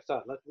 6 flags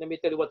are? Let me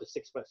tell you what the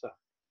 6 flags are.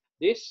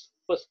 This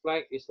first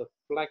flag is the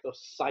flag of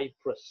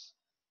Cyprus.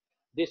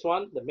 This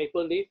one, the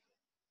maple leaf,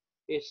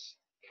 is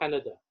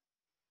Canada.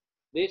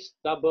 This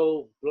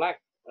double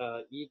black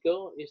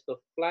eagle is the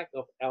flag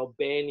of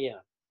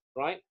Albania,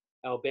 right?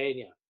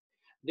 Albania.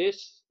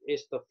 This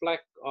is the flag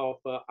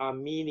of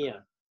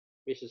Armenia,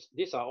 which is,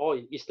 these are all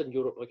in Eastern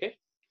Europe, okay?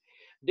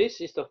 This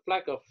is the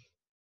flag of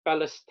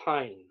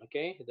Palestine,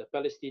 okay? The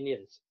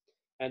Palestinians.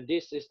 And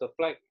this is the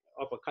flag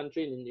of a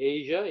country in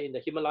Asia, in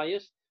the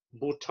Himalayas,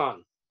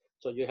 Bhutan.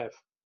 So you have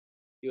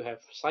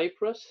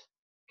Cyprus,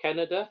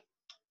 Canada,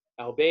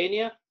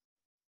 Albania,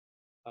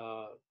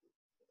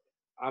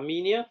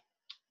 Armenia,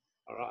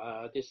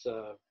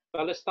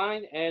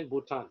 Palestine, and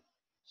Bhutan.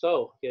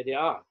 So here they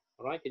are.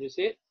 All right, can you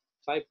see it?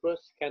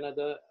 Cyprus,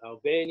 Canada,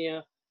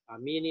 Albania,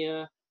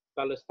 Armenia,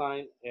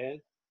 Palestine,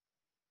 and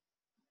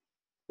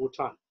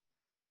Bhutan.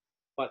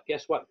 But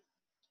guess what?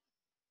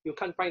 You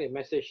can't find a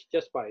message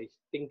just by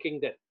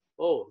thinking that,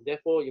 oh,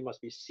 therefore you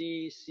must be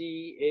C,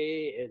 C,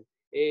 A, and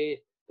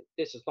A.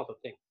 This is not a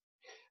thing.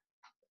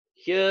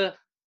 Here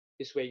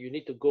is where you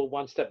need to go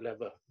one step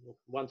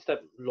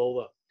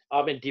lower,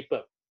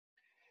 deeper.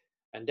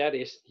 And that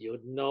is, you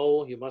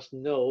must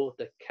know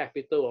the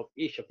capital of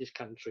each of this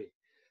country.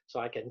 So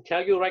I can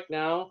tell you right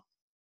now,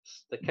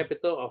 the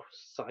capital of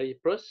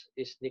Cyprus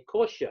is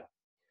Nicosia.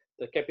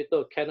 The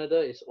capital of Canada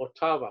is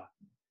Ottawa.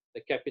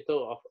 The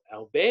capital of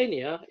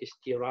Albania is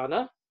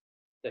Tirana.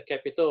 The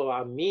capital of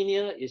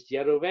Armenia is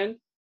Yerevan.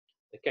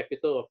 The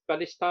capital of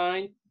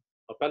Palestine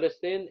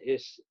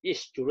is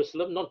East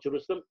Jerusalem, not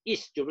Jerusalem,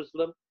 East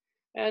Jerusalem.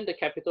 And the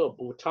capital of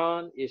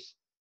Bhutan is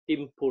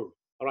Thimphu.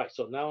 All right,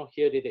 so now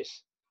here it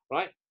is,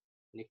 right?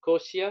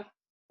 Nicosia,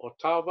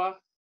 Ottawa,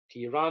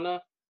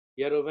 Tirana,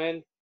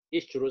 Yerevan,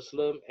 East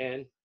Jerusalem,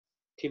 and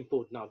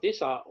Thimphu. Now,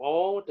 these are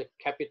all the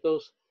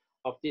capitals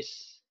of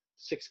these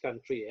 6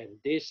 countries, and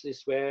this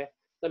is where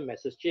the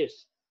message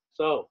is.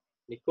 So,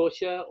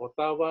 Nicosia,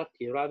 Ottawa,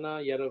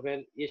 Tirana,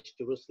 Yerevan, East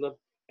Jerusalem,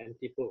 and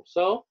Thimphu.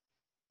 So,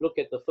 look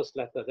at the first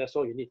letter. That's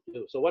all you need to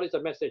do. So, what is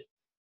the message?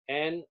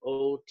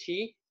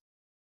 N-O-T-Y-E-T.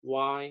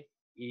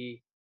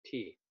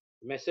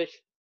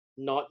 Message,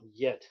 not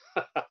yet.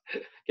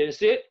 Can you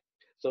see it?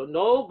 So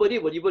nobody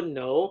would even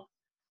know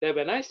that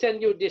when I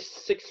send you these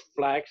 6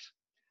 flags,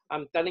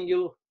 I'm telling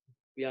you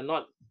we are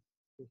not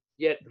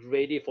yet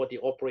ready for the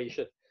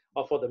operation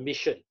or for the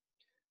mission,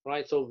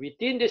 right? So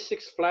within this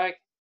 6 flag,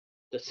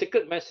 the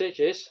secret message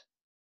is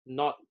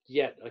not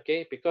yet,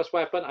 okay? Because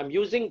what happened, I'm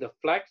using the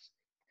flags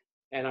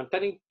and I'm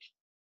telling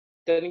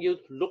you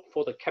to look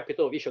for the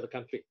capital of each of the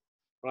country,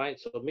 right?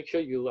 So make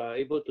sure you are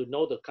able to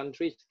know the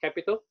country's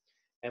capital.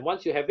 And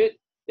once you have it,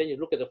 then you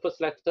look at the first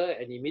letter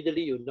and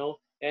immediately you know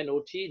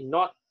N-O-T,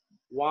 not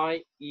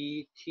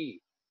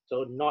Y-E-T.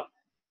 So not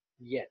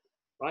yet,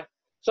 right?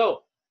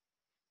 So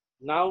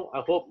now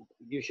I hope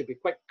you should be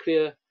quite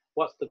clear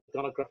what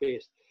steganography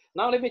is.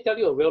 Now let me tell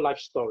you a real life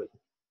story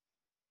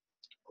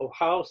of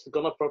how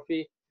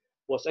steganography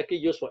was actually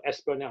used for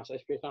espionage.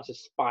 Espionage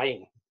is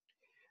spying.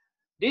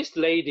 This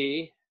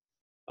lady,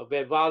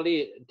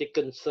 Beverly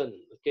Dickinson,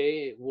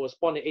 okay, was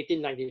born in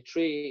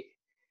 1893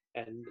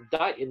 and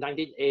died in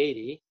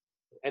 1980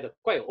 at a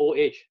quite old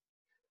age,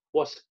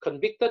 was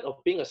convicted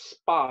of being a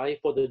spy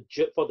for the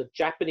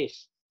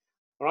Japanese,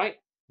 right,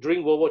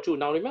 during World War II.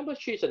 Now remember,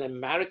 she's an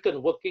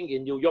American working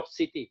in New York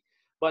City,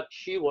 but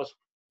she was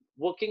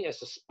working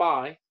as a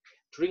spy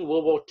during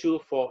World War II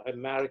for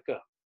America.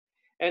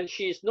 And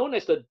she is known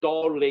as the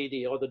doll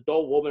lady or the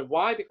doll woman.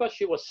 Why? Because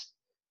she was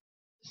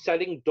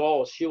selling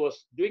dolls. She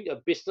was doing a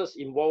business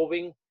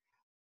involving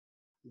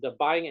the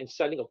buying and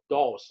selling of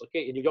dolls,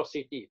 okay, in New York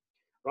City,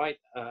 right?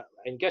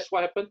 And guess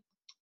what happened?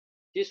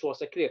 This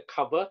was actually a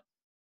cover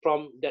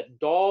from that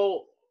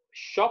doll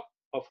shop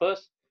of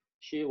hers.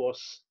 She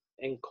was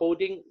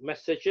encoding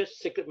messages,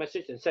 secret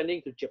messages, and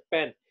sending to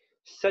Japan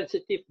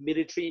sensitive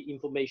military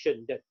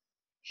information that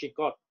she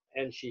got,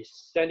 and she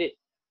sent it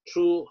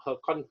through her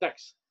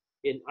contacts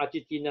in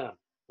Argentina,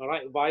 all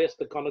right, via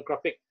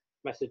steganographic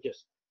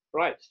messages,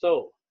 right?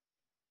 So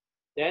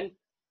then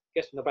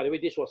guess, by the way,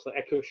 this was the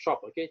actual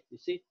shop, okay? You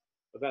see,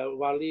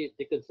 Valley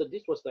Dickinson,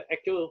 this was the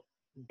actual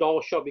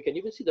doll shop. You can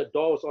even see the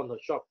dolls on her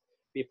shop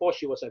before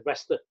she was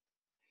arrested.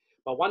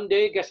 But one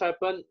day, guess what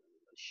happened?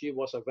 She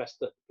was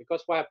arrested.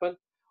 Because what happened?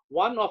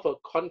 One of her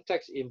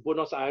contacts in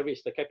Buenos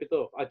Aires, the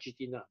capital of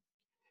Argentina,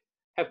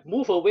 have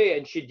moved away,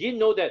 and she didn't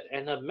know that,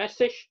 and her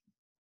message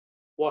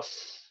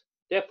was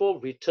therefore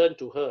returned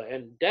to her,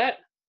 and that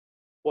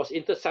was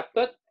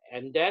intercepted,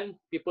 and then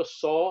people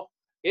saw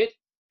it,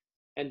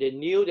 and they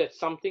knew that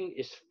something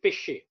is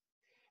fishy.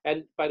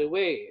 And by the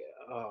way,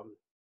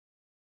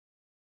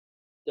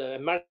 the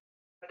Americans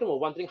were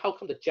wondering how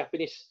come the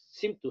Japanese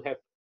seem to have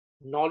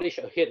knowledge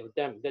ahead of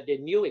them, that they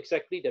knew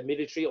exactly the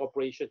military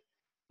operation,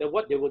 that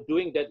what they were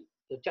doing, that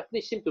the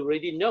Japanese seemed to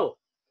already know.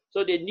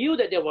 So they knew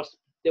that there must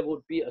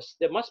be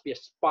a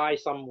spy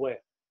somewhere.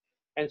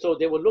 And so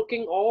they were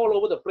looking all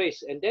over the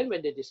place. And then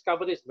when they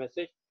discovered this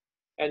message,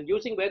 and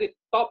using very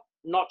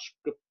top-notch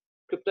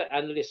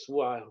cryptanalysts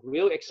who are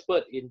real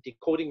expert in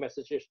decoding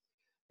messages,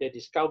 they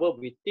discovered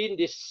within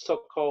this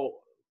so-called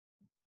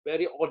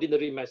very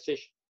ordinary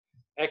message,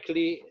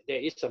 actually there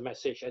is a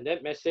message. And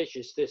that message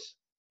is this: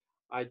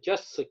 I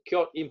just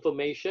secured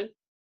information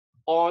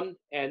on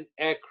an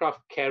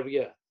aircraft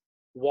carrier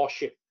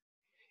warship.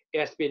 It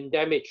has been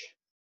damaged.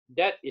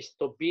 That is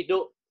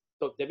torpedoed.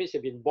 That means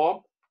it's been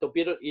bombed,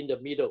 torpedoed in the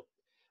middle,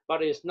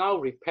 but it is now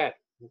repaired.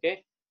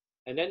 Okay,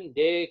 and then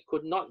they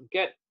could not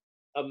get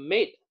a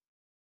mate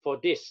for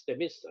this. That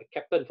means a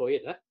captain for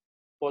it.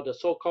 For the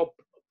so-called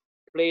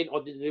plain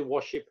ordinary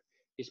warship,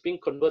 is being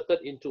converted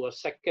into a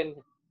second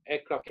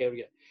aircraft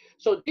carrier.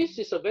 So this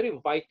is a very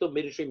vital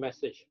military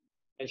message,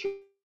 and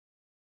she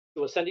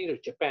was sending it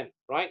to Japan,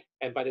 right?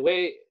 And by the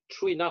way,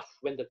 true enough,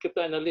 when the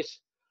cryptanalysts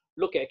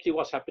look at actually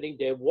what's happening,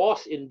 there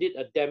was indeed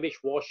a damaged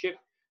warship,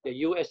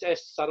 the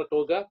USS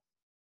Saratoga,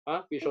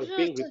 which was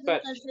being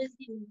repaired.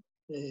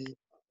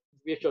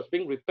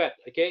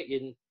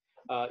 Okay,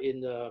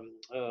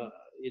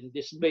 in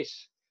this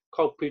place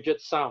called Puget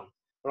Sound,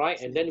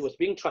 right? And then it was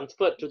being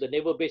transferred to the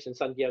naval base in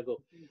San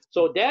Diego.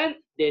 So then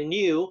they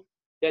knew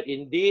that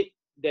indeed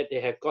that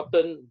they had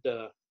gotten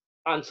the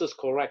answers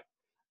correct,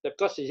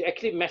 because it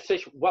actually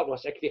messaged what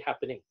was actually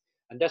happening,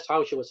 and that's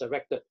how she was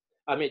arrested.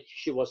 I mean,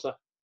 she was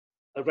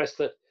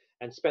arrested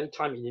and spent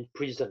time in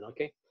prison.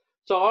 Okay,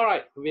 so all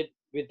right, with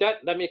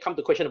that, let me come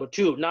to question number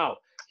 2. Now,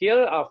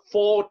 here are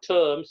 4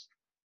 terms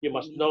you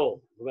must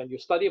know when you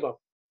study about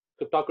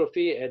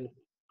cryptography and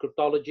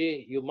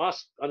cryptology. You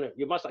must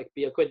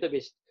be acquainted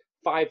with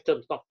 5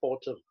 terms, not 4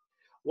 terms.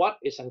 What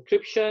is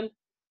encryption?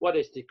 What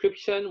is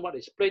decryption? What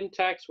is plain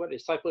text? What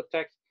is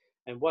ciphertext?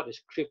 And what is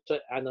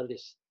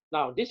cryptanalysis?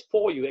 Now, these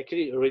 4 you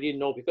actually already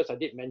know because I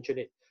did mention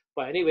it.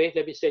 But anyway,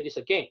 let me say this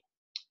again.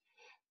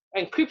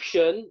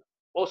 Encryption,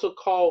 also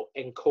called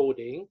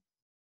encoding,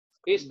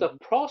 is the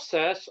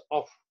process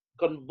of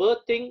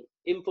converting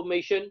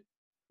information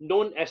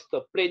known as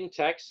the plain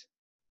text.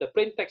 The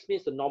plain text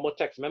means the normal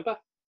text, remember?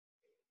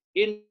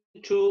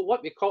 Into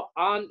what we call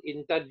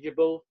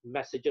unintelligible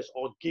messages,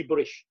 or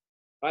gibberish,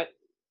 right?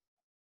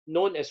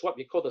 Known as what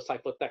we call the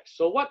ciphertext.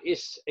 So what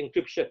is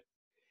encryption?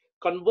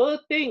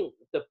 Converting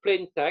the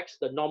plain text,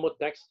 the normal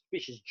text,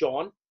 which is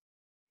John,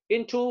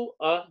 into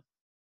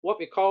what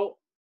we call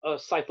a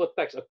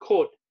ciphertext, a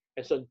code.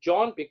 And so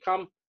John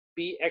become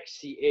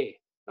BXCA.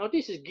 Now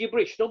this is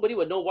gibberish. Nobody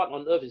will know what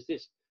on earth is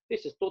this.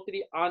 This is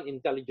totally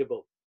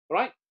unintelligible,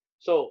 right?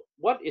 So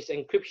what is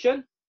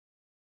encryption?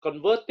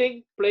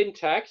 Converting plain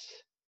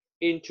text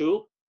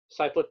into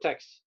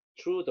ciphertext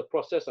through the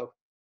process of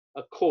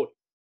a code.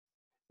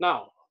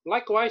 Now,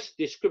 likewise,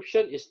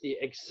 description is the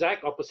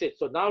exact opposite.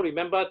 So now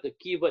remember the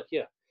keyword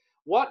here.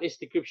 What is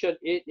decryption?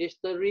 It is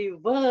the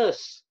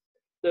reverse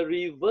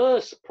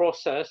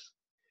process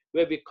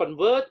where we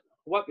convert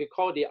what we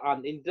call the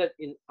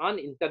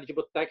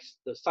unintelligible text,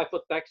 the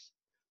ciphertext,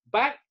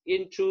 back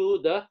into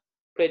the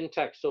plain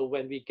text. So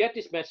when we get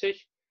this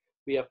message,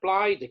 we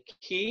apply the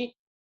key,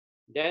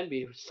 then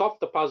we solve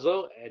the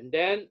puzzle, and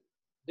then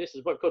this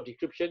is what we call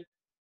decryption.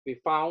 We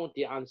found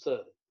the answer,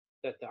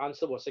 that the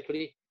answer was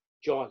actually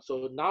John.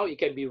 So now it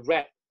can be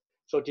read.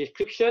 So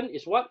decryption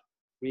is what?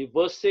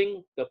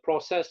 Reversing the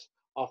process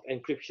of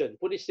encryption.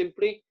 Put it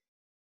simply,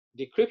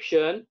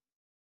 decryption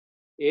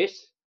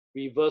is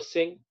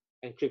reversing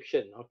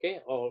encryption, okay?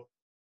 Or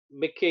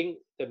making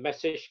the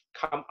message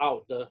come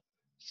out, the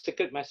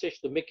secret message,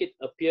 to make it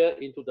appear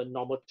into the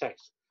normal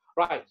text.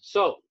 Right,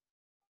 so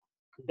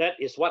that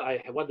is what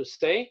I want to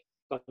say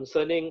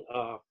concerning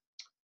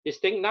this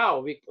thing.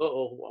 Now,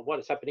 what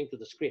is happening to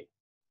the screen?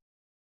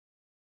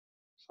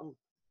 All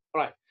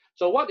right,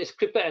 so what is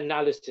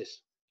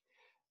cryptanalysis?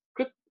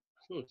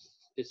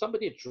 Did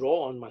somebody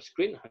draw on my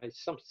screen? I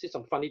see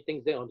some funny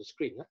things there on the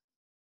screen. Huh?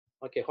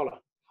 Okay, hold on.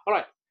 All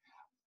right,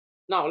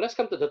 now let's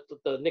come to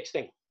the next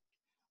thing.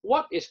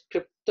 What is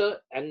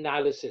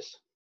cryptanalysis?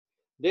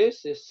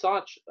 This is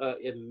such an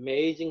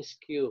amazing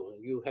skill.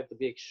 You have to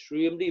be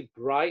extremely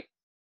bright,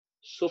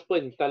 super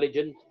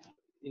intelligent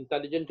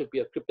to be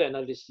a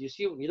cryptanalyst.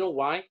 You know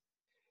why?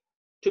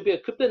 To be a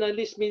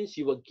cryptanalyst means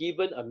you were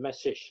given a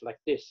message like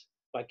this.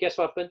 But guess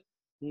what happened?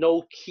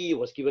 no key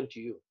was given to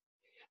you.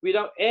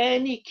 Without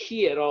any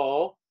key at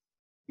all,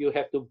 you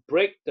have to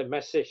break the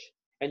message.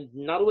 And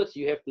in other words,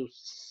 you have to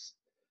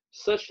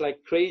search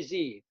like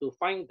crazy to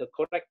find the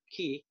correct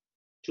key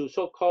to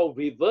so-called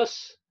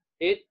reverse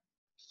it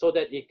so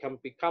that it can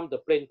become the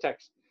plain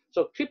text.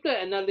 So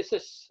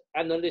cryptanalysts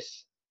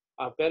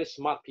are very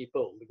smart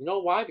people. You know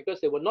why?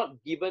 Because they were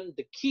not given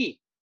the key.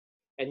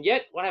 And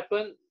yet what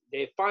happened?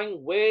 They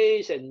find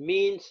ways and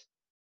means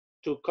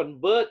to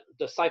convert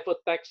the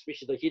ciphertext,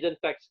 which is the hidden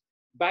text,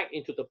 back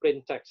into the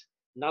plain text.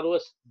 In other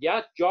words,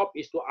 their job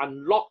is to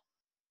unlock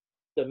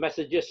the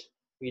messages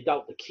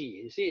without the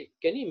key. You see,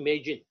 can you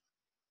imagine?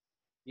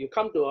 You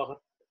come to a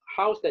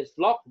house that's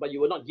locked, but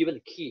you were not given a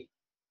key.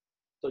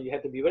 So you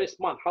have to be very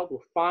smart how to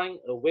find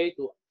a way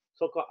to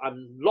so-called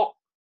unlock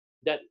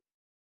that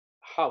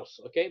house,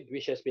 okay,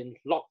 which has been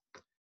locked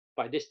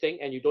by this thing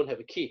and you don't have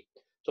a key.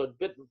 So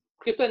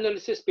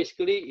cryptanalysis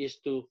basically is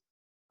to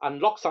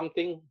unlock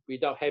something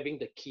without having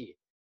the key.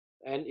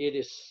 And it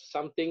is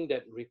something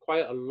that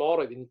requires a lot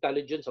of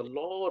intelligence, a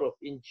lot of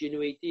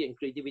ingenuity and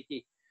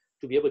creativity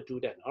to be able to do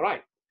that. All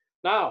right.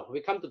 Now we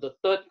come to the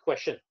third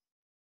question.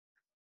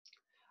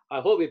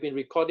 I hope we've been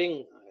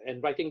recording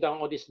and writing down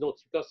all these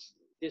notes because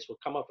this will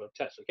come up for a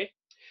test, okay?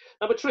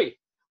 Number 3,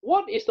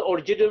 what is the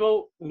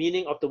original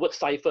meaning of the word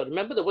cipher?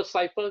 Remember the word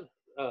cipher?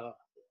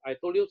 I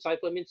told you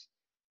cipher means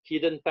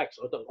hidden text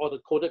or the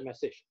coded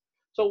message.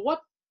 So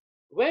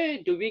where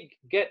do we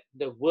get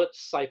the word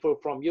cipher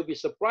from? You'll be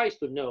surprised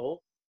to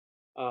know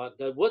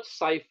the word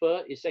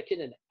cipher is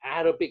actually an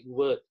Arabic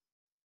word.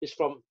 It's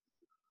from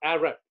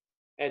Arab.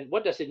 And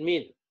what does it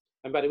mean?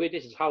 And by the way,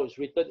 this is how it's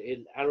written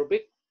in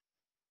Arabic.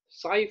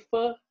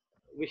 Cipher,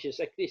 which is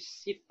actually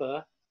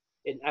cipher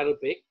in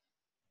Arabic,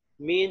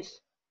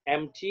 means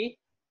empty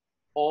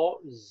or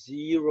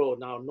zero.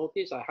 Now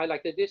notice I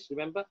highlighted this,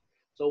 remember?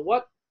 So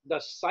what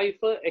does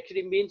cipher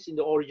actually means in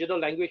the original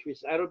language, which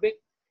is Arabic?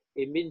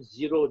 It means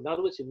zero. In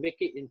other words, you make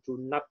it into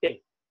nothing.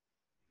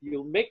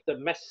 You make the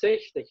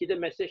message, the hidden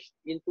message,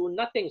 into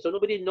nothing. So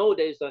nobody knows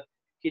there is a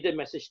hidden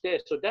message there.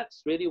 So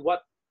that's really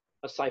what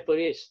a cipher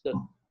is. The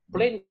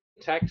plain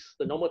text,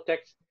 the normal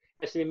text,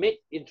 has been made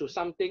into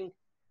something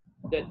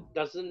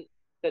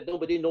that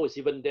nobody knows is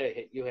even there.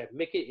 You have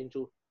make it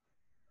into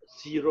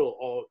zero,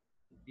 or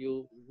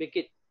you make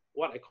it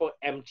what I call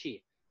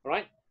empty,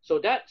 right? So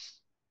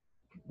that's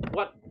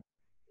what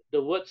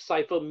the word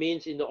cipher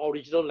means in the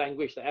original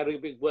language, the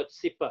Arabic word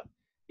cipher.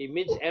 It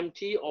means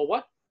empty or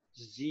what?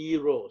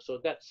 Zero. So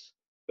that's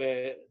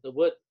where the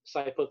word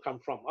cipher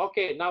comes from.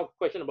 Okay, now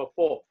question number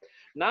 4.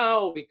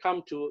 Now we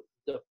come to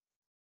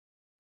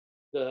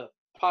the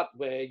part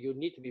where you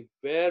need to be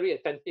very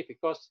attentive,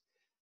 because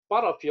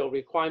part of your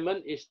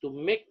requirement is to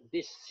make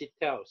this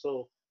CTEL.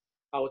 So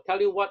I will tell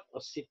you what a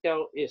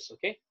CTEL is,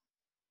 okay?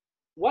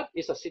 What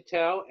is a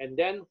CTEL? And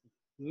then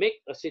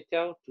make a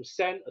CTEL to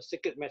send a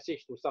secret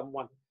message to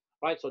someone,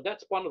 right? So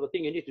that's one of the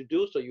things you need to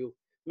do. So you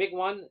make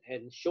one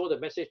and show the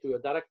message to your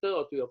director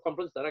or to your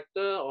conference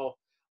director or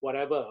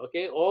whatever,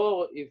 okay?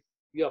 Or if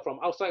you are from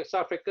outside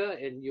South Africa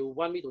and you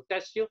want me to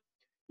test you,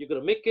 you're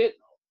gonna make it,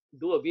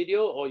 do a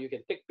video, or you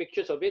can take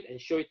pictures of it and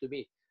show it to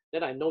me.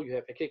 Then I know you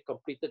have actually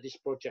completed this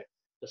project,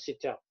 the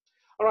CTEL.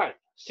 All right,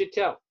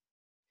 CTEL.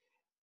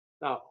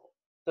 Now,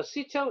 the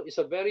CTEL is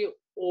a very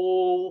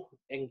old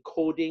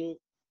encoding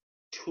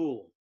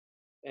tool,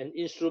 an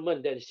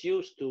instrument that is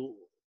used to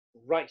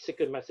write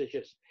secret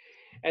messages.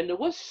 And the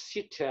word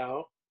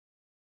CTEL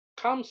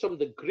comes from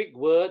the Greek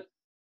word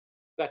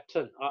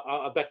baton,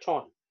 a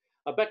baton.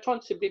 A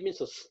baton simply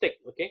means a stick,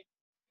 okay?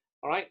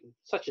 All right,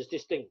 such as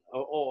this thing,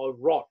 or a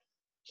rod.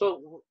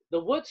 So the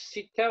word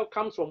CTEL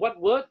comes from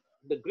what word?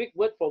 The Greek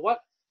word for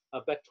what?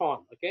 A baton,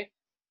 okay?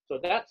 So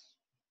that's,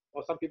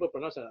 or some people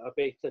pronounce it a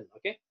baton,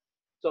 okay?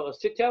 So a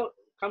CTEL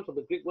comes from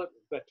the Greek word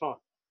baton.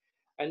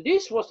 And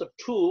this was a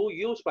tool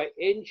used by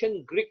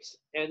ancient Greeks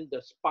and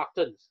the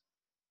Spartans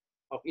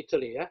of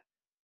Italy,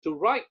 to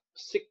write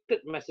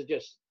secret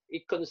messages.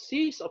 It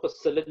consists of a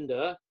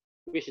cylinder,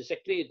 which is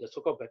actually the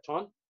so-called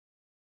baton,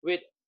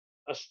 with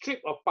a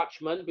strip of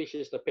parchment, which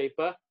is the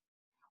paper,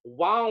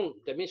 wound,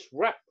 that means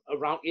wrapped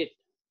around it,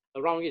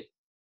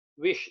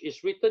 which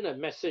is written a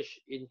message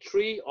in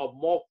 3 or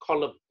more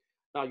columns.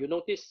 Now you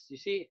notice, you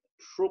see,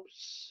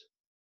 troops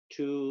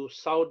to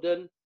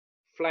southern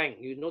flank.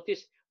 You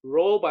notice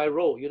row by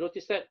row. You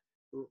notice that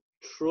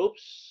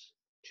troops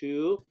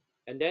to,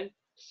 and then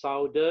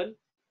southern,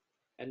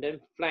 and then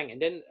flank,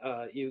 and then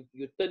you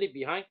turn it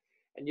behind,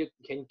 and you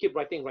can keep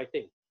writing.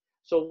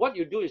 So what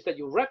you do is that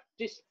you wrap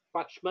this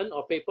parchment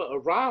or paper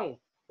around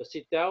the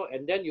CTEL,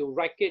 and then you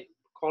write it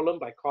column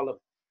by column.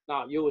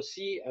 Now you will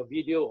see a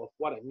video of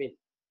what I mean,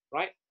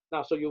 right?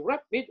 Now, so you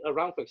wrap it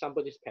around, for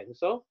example, this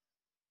pencil,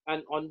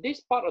 and on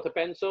this part of the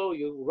pencil,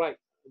 you write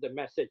the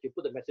message, you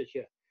put the message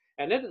here.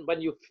 And then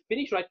when you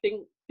finish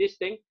writing this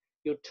thing,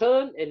 you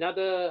turn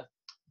another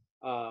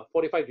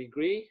 45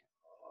 degree,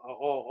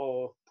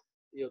 or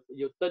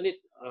you turn it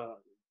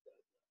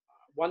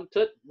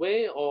 1/3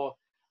 way or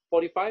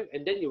 45,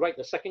 and then you write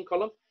the second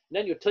column. And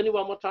then you turn it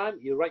one more time,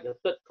 you write the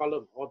third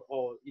column,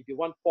 or if you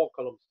want 4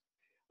 columns.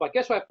 But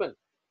guess what happened?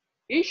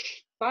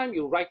 Each time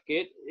you write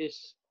it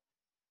is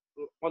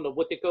on the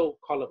vertical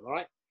column,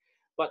 right?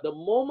 But the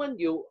moment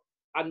you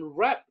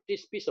unwrap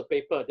this piece of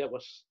paper that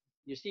was,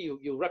 you see,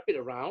 you wrap it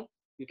around,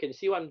 you can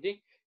see what I'm doing?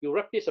 You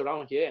wrap this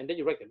around here and then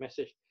you write the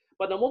message.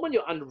 But the moment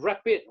you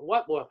unwrap it,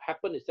 what will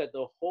happen is that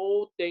the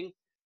whole thing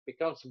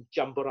becomes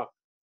jumbled up.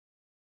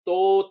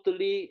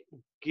 Totally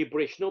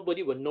gibberish.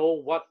 Nobody will know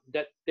what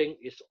that thing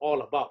is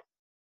all about,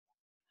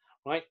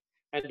 right?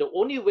 And the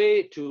only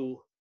way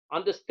to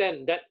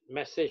understand that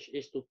message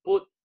is to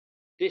put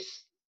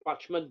this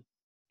parchment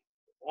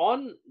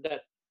on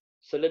that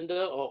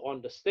cylinder or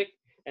on the stick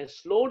and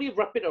slowly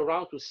wrap it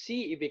around to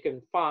see if you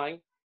can find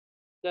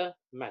the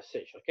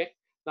message. Okay,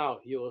 now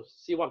you'll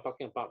see what I'm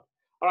talking about.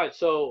 All right,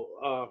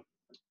 so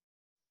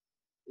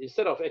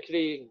instead of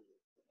actually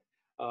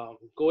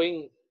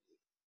going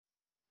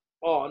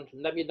on,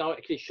 let me now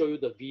actually show you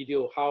the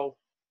video how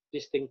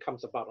this thing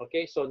comes about.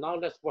 Okay, so now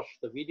let's watch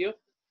the video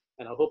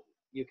and I hope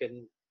you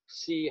can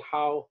see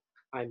how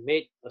I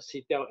made a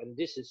CTEL, and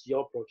this is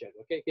your project.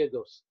 Okay, here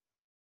goes.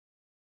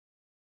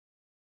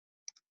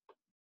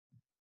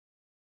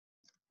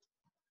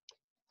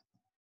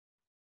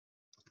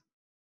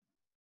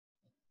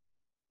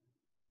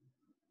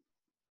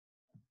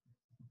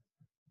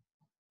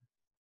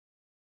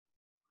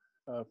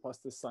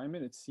 Pastor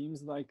Simon, it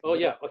seems like Oh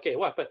yeah, okay,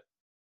 what happened?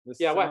 the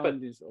Yeah, what sound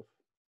happened? is off.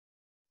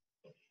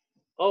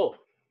 Oh,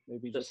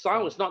 Maybe the just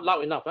sound try. is not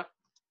loud enough, huh?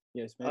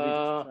 Yes, maybe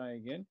just try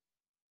again.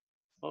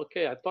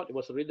 Okay, I thought it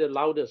was really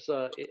louder.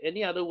 So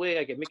any other way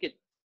I can make it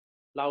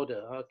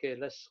louder? Okay,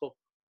 let's hope.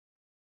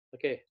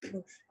 Okay.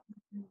 Okay,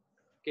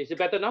 is it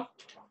better now?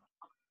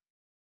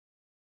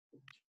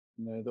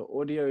 No, the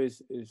audio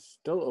is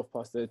still off,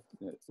 Pastor.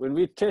 When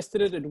we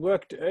tested it, it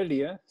worked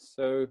earlier.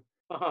 So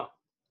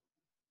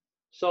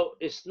So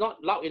it's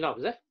not loud enough,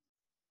 is it?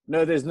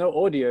 no, there's no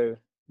audio.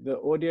 The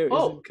audio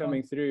isn't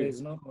coming through.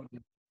 There's no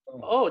audio.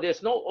 Oh,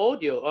 there's no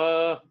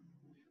audio.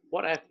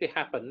 What actually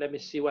happened? Let me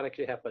see what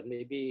actually happened.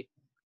 Maybe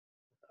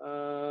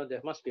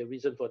there must be a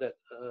reason for that.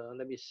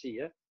 Let me see.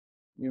 Yeah.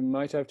 You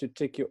might have to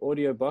tick your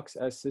audio box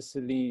as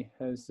Cicely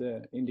has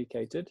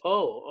indicated.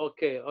 Oh,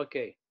 okay,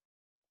 okay.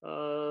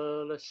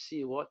 Let's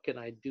see. What can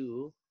I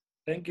do?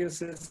 Thank you,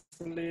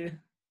 Cicely.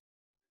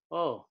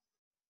 Oh,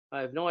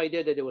 I have no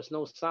idea that there was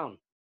no sound.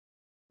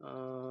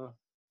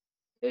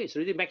 Hey, it's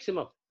really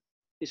maximum.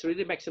 It's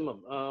really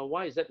maximum.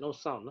 Why is that no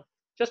sound?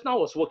 Just now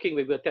was working.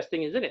 We were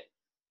testing, isn't it?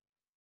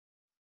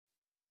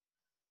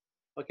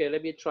 Okay,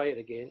 let me try it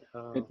again.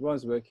 It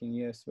was working,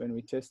 yes, when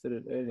we tested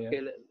it earlier.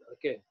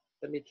 Okay,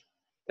 let me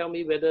tell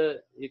me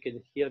whether you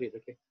can hear it.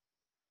 Okay.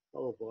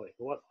 Oh boy,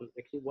 what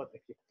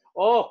actually?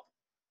 Oh,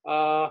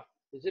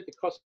 is it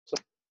because of,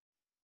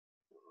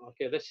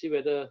 okay, let's see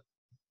whether,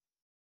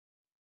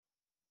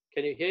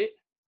 can you hear it?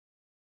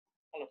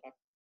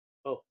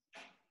 Oh.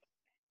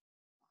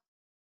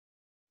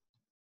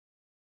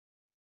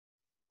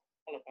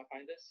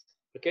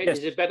 Okay, yes.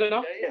 Is it better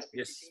now?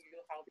 Yes.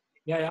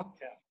 Yeah.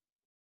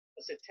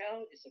 A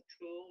CTEL is a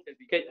tool that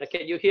we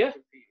can you hear?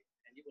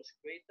 And it was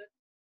created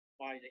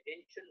by the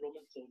ancient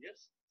Roman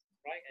soldiers,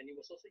 right? And it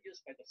was also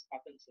used by the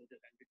Spartan soldiers,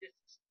 and this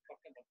is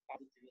talking about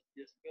thousands of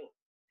years ago.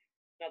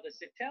 Now the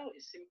CTEL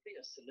is simply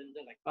a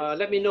cylinder like this.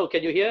 Let me know.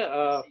 Can you hear?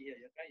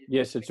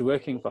 Yes, it's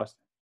working, Pastor.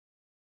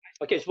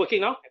 Okay, it's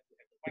working now.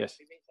 Yes.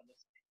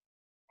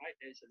 Right,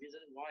 there's a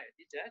reason why I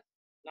did that.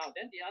 Now,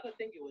 then the other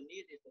thing you will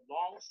need is a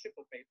long strip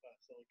of paper.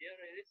 So here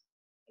it is,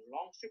 a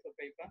long strip of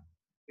paper,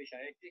 which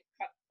I actually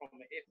cut from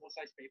an A4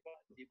 size paper,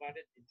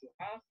 divided into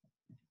half,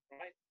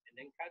 right? And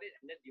then cut it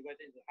and then divide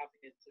it into half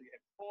again. So you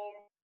have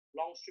 4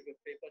 long strip of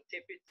paper,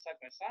 tape it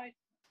side by side,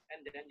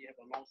 and then you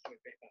have a long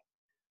strip of paper.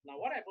 Now,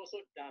 what I've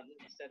also done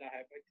is that I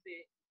have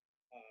actually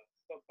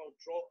so-called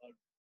draw a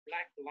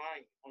black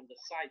line on the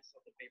sides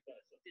of the paper.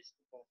 So this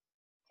is for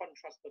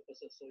contrast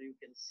purposes, so you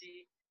can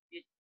see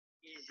it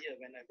easier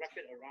when I wrap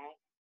it around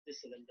the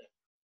cylinder.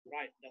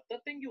 Right. The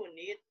third thing you will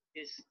need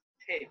is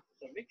tape.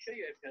 So make sure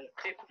you have a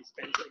tape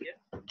dispenser here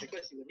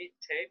because you will need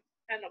tape.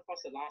 And of course,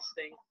 the last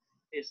thing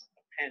is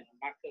a pen, a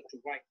marker to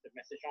write the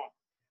message on.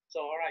 So,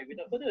 all right,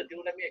 without further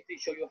ado, let me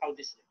actually show you how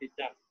this is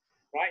done.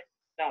 Right.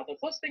 Now, the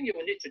first thing you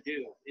will need to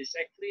do is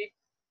actually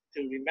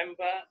to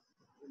remember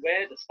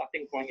where the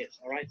starting point is.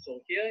 All right.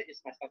 So here is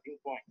my starting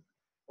point.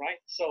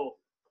 Right. So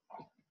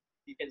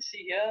you can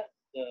see here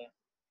the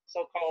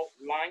so-called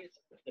lines,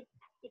 the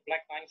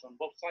black lines on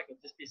both sides of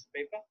this piece of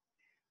paper.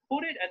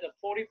 Put it at a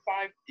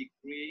 45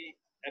 degree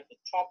at the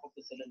top of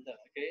the cylinder,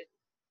 okay?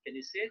 Can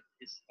you see it?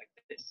 It's like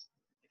this,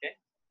 okay?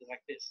 It's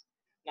like this.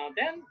 Now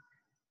then,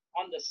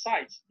 on the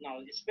sides, now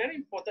it's very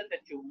important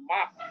that you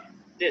mark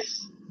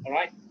this, all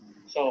right?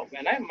 So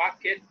when I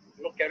mark it,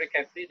 look very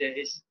carefully, there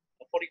is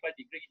a 45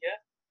 degree here.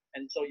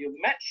 And so you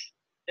match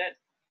that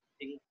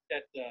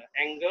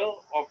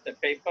angle of the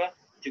paper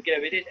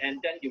together with it, and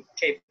then you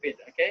tape it,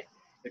 okay?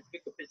 You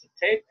pick a piece of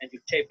tape and you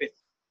tape it.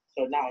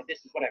 So now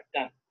this is what I've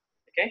done,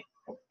 okay?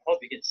 Hope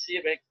you can see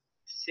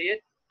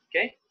it,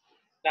 okay?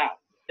 Now,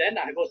 then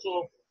I've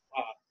also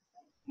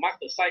marked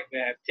the side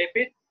where I've taped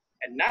it,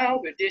 and now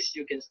with this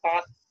you can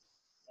start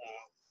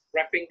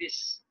wrapping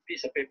this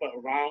piece of paper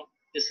around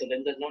this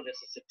cylinder known as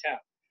a cetel.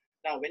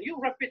 Now, when you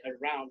wrap it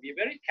around, be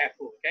very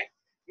careful, okay?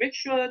 Make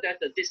sure that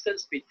the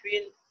distance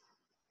between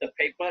the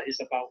paper is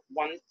about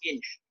 1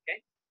 inch,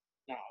 okay?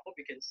 Now, I hope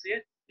you can see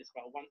it. It's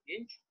about 1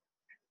 inch.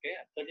 Okay,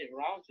 I turn it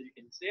around so you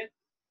can see it.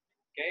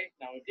 Okay,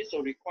 now this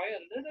will require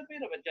a little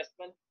bit of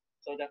adjustment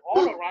so that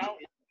all around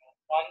is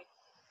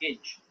 1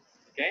 inch.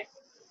 Okay.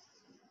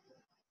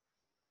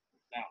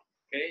 Now,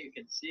 okay, you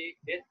can see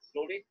it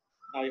slowly.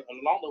 Now,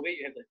 along the way,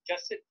 you have to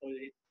adjust it so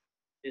it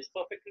is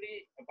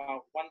perfectly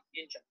about 1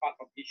 inch apart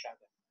from each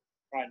other.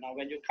 Right, now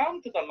when you come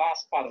to the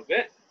last part of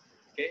it,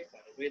 okay, by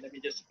the way, let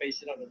me just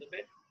space it out a little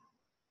bit.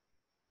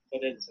 So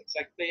that it's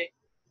exactly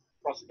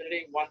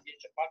approximately 1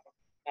 inch apart.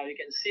 Now you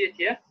can see it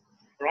here,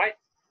 right?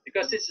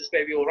 Because this is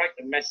where we will write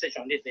the message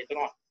on it later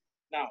on.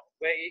 Now,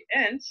 where it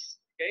ends,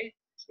 okay,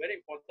 it's very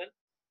important,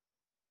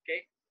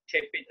 okay,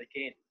 tape it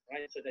again,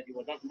 right, so that you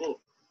will not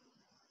move.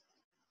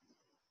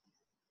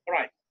 All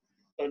right,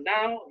 so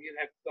now you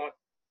have got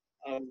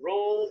a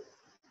roll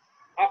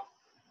up,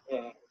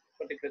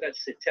 what they call that,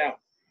 cetel,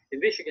 in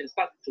which you can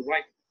start to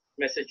write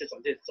messages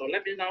on this. So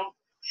let me now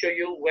show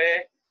you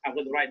where I'm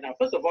going to write now.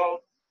 First of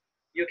all,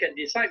 you can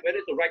decide whether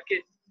to write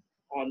it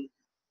on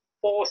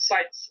 4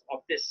 sides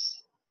of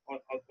this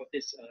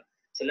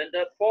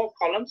cylinder, 4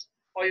 columns,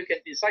 or you can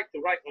decide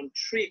to write on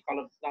 3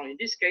 columns. Now, in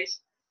this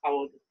case, I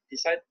will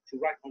decide to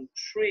write on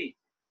 3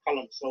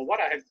 columns. So what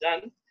I have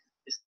done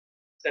is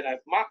that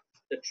I've marked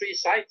the 3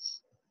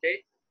 sides,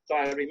 okay? So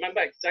I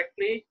remember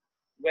exactly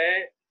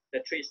where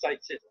the 3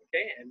 sides is,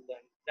 okay? And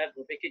that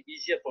will make it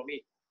easier for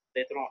me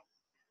later on,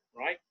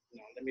 right?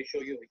 Now, let me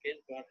show you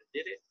again where I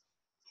did it.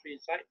 3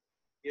 sides,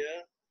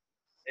 here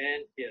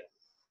and here.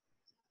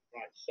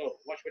 Right, so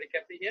watch very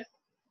carefully here.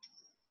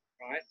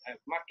 Right, I've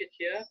marked it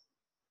here,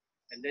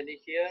 and then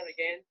here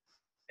again,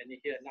 and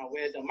here. Now,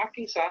 where the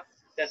markings are,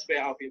 that's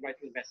where I'll be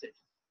writing the message.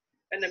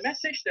 And the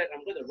message that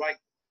I'm going to write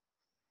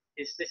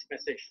is this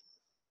message.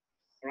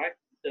 Right,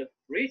 the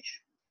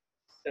bridge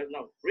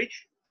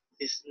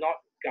is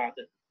not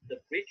guarded. The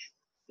bridge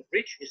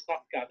is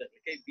not guarded.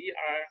 Okay,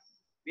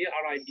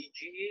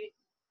 B-R-I-D-G-E,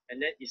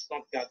 and then it's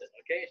not guarded.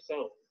 Okay,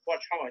 so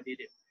watch how I did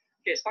it.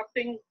 Okay,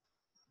 starting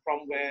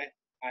from where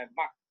I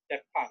marked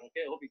that part.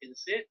 Okay, I hope you can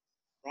see it.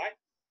 Right.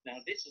 Now,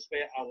 this is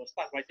where I will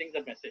start writing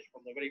the message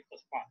from the very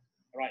first part.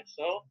 All right,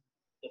 so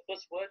the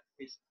first word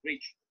is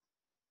bridge.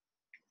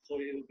 So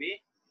it will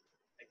be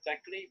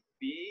exactly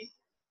B,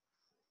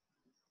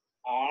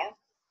 R,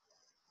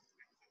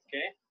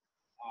 okay,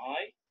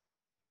 I,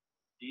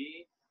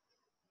 D,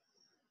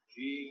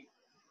 G,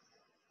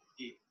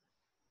 E.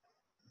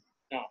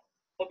 Now,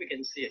 hope you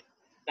can see it.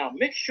 Now,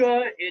 make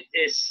sure it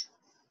is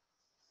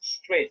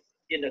straight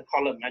in the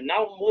column. And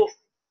now move,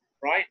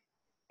 right,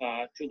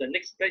 to the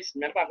next place.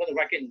 Remember, I'm going to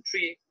write it in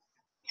 3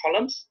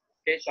 columns.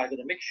 Okay, so I'm going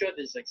to make sure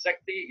this is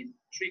exactly in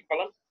 3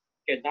 columns.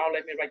 Okay, now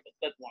let me write the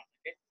third one.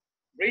 Okay,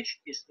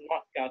 bridge is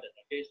not guarded.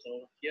 Okay,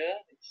 so here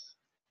it's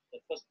the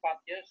first part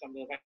here. So I'm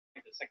going to write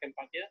the second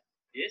part here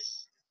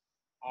is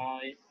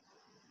I,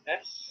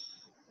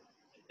 S,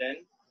 and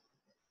then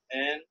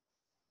N,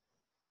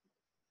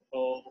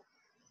 O,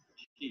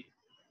 T.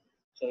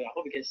 So I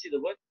hope you can see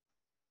the word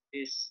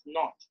is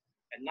not.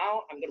 And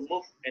now I'm going to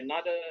move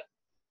another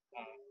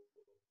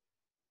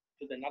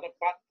to another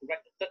part to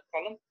write the third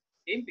column.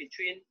 In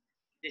between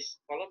this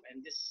column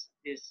and this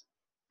is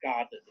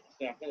guarded.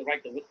 So I'm going to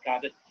write the word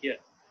guarded here.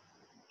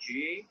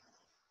 G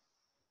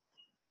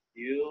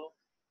U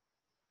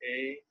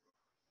A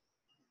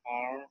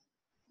R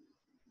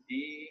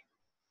D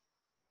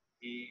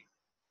E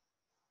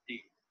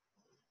D.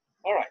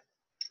 All right.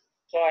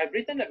 So I've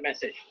written a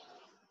message,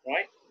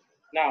 right?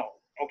 Now,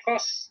 of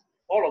course,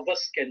 all of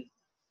us can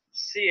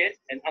see it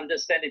and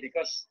understand it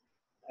because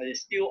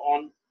it's still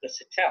on the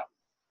cetel.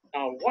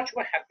 Now, watch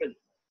what happened.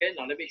 Okay,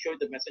 now let me show you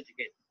the message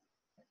again.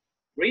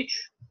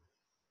 Bridge,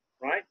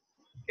 right?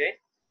 Okay,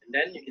 and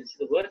then you can see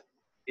the word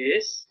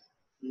is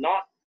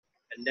not,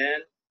 and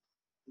then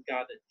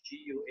guarded,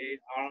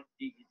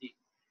 G-U-A-R-D-E-D.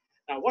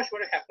 Now, watch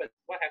what happened.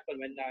 What happened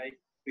when I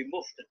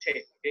removed the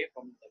tape, okay,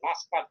 from the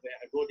last part where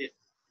I wrote it,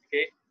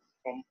 okay,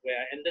 from where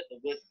I ended the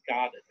word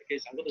guarded. Okay,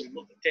 so I'm going to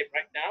remove the tape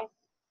right now.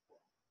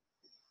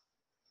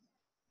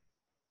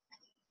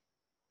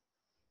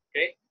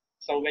 Okay,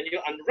 so when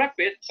you unwrap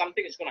it,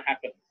 something is going to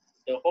happen.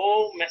 The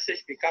whole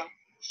message becomes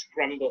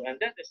scrambled, and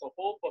that is the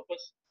whole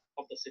purpose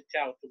of the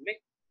cetel, to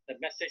make the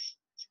message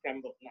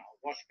scrambled. Now,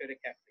 watch very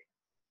carefully,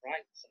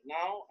 right? So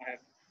now I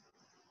have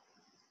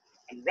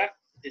unwrapped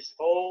this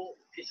whole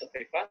piece of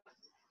paper,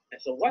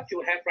 and so what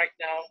you have right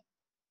now,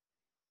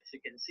 as you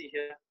can see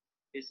here,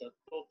 is a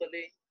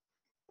totally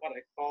what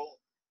I call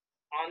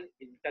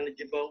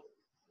unintelligible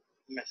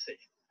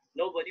message.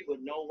 Nobody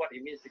would know what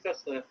it means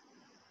because the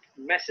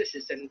message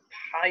is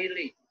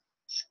entirely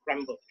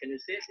scrambled. Can you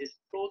see it? It's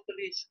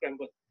totally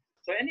scrambled.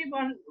 So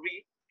anyone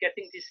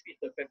getting this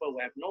piece of paper will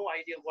have no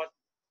idea what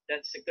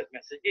that secret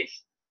message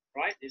is,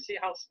 right? You see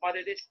how smart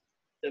it is?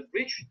 The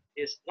bridge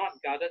is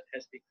not guarded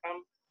has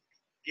become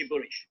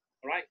gibberish,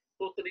 right?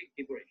 Totally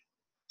gibberish.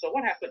 So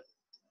what happened?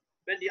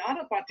 When the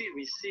other part party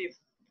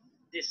received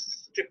this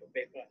strip of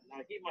paper.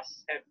 Now he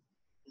must have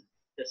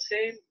the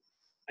same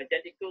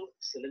identical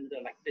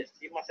cylinder like this.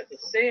 He must have the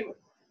same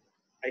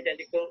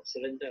identical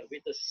cylinder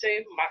with the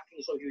same marking,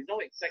 so you know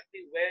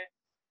exactly where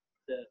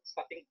the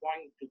starting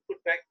point to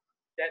put back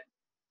that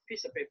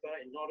piece of paper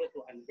in order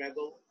to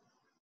unravel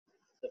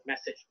the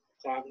message.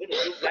 So I'm going to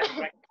do that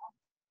right now.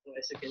 So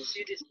as you can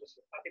see, this was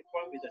the starting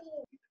point with the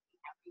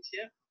markings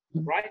here,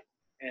 right?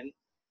 And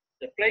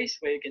the place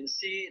where you can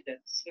see that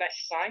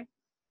slash sign,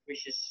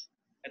 which is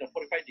at a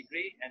 45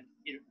 degree, and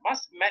it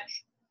must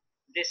match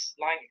this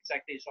line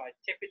exactly. So I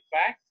tape it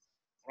back,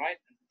 right?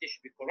 And this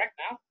should be correct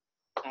now.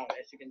 Now,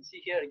 as you can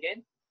see here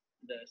again,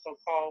 the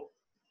so-called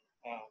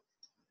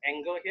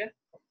angle here,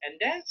 and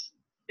then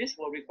this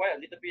will require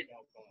a little bit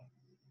of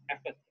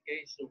effort.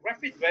 Okay, so wrap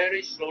it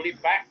very slowly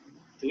back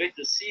to it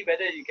to see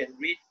whether you can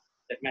read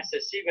the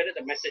message, see whether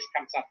the message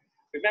comes up.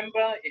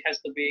 Remember, it has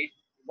to be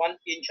 1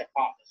 inch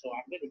apart. So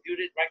I'm going to build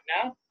it right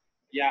now.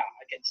 Yeah,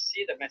 I can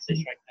see the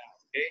message right now.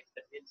 Okay,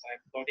 that means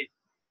I've got it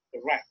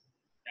correct.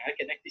 Now I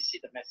can actually see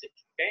the message.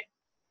 Okay,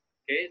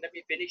 okay, let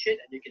me finish it,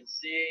 and you can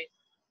see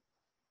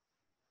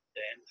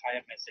the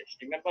entire message.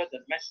 Remember,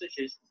 the message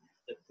is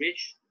the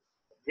bridge.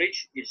 The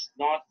bridge is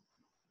not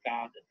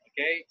guarded.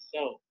 Okay,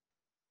 so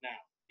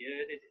now here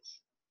it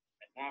is,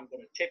 and now I'm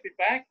going to tape it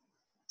back,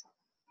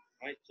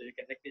 right? So you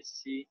can actually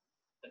see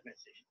the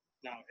message.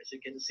 Now, as you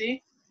can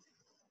see,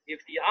 if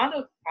the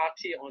other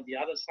party on the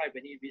other side,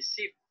 when he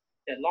received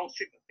that long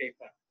strip of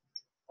paper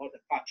or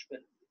the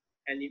parchment,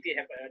 and if you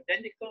have an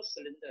identical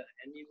cylinder,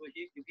 and if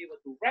you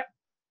were to wrap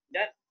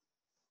that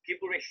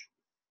gibberish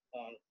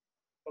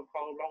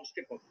so-called long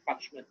strip of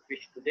parchment,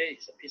 which today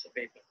is a piece of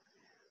paper,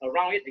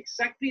 around it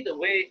exactly the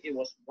way it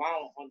was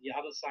wound on the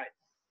other side,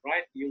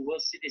 right? You will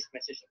see this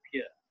message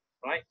appear,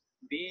 right?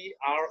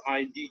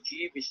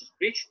 BRIDG, which is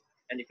bridge,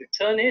 and if you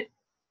turn it,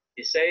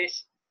 it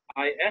says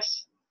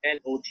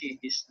ISNOT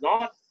is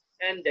not,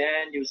 and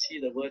then you see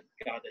the word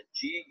guarded,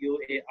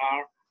 GUARDED.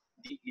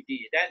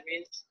 That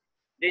means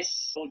this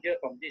soldier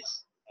from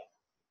this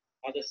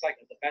other side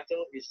of the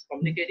battle is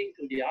communicating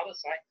to the other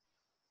side.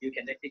 You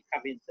can actually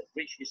come in. The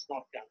bridge is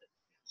not guarded.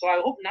 So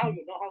I hope now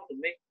you know how to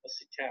make a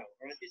sitel.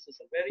 Right? This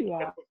is a very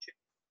incredible trick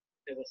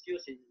that was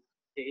used in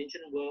the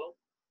ancient world.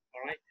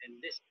 All right, and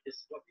this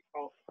is what we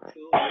call a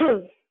tool.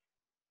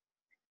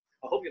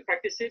 I hope you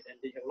practice it and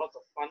you have lots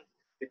of fun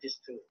with this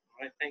tool.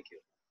 All right, thank you.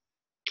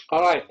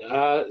 All right,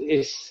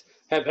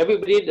 have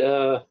everybody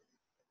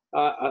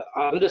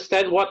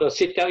understand what a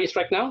sitel is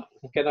right now?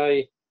 Can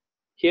I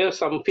hear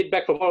some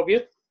feedback from all of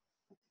you?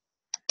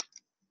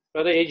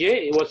 Brother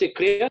AJ, was it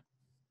clear?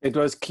 It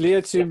was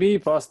clear to me,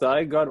 Pastor.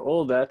 I got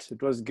all that.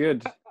 It was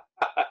good.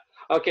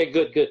 Okay,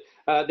 good, good.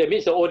 That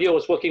means the audio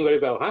was working very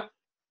well, huh?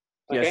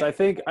 Okay. Yes,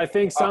 I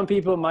think some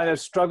people might have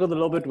struggled a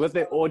little bit with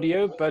their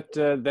audio, but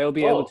they'll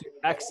be able to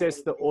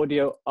access the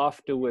audio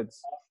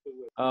afterwards.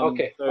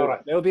 Okay, so all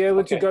right. They'll be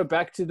able to go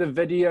back to the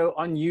video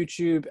on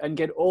YouTube and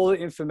get all the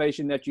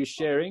information that you're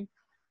sharing.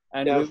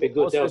 And we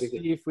will also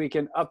see if we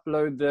can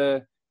upload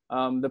the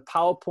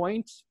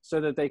PowerPoint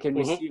so that they can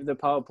receive the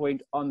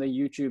PowerPoint on the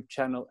YouTube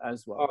channel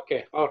as well.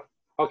 Okay,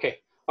 okay,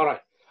 all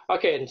right.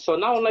 Okay, and so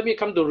now let me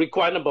come to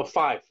requirement number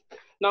 5.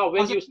 Now,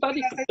 when you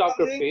study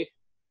cryptography,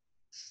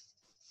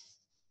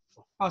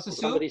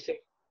 somebody say,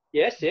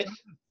 yes, yes.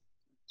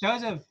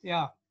 Joseph,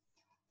 yeah.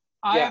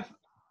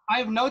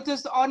 I've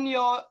noticed on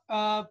your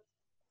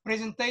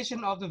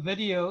presentation of the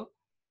video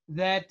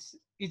that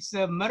it's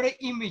a mirror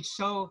image.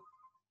 So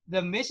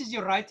the message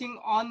you're writing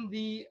on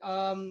the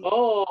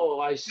oh,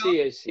 I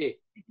see, I see.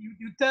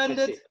 You turn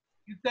it.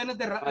 You turn it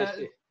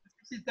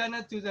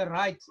to the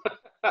right.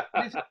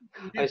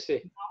 I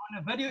see. On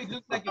a video, it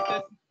looks like you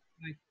turn it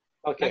right.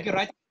 Okay. Like you're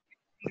writing.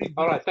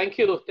 All right. Thank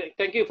you.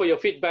 Thank you for your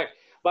feedback.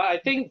 But I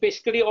think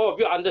basically all of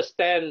you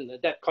understand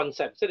that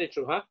concept. Isn't it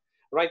true, huh?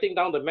 Writing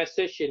down the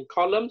message in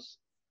columns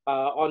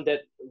on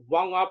that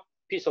wound up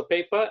piece of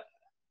paper.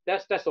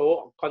 That's the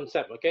whole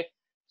concept. Okay.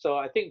 So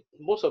I think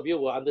most of you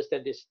will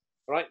understand this.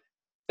 All right.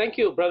 Thank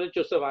you, Brother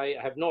Joseph. I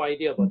have no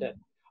idea about that.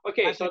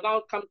 Okay. So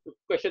now come to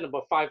question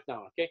number 5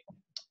 now. Okay.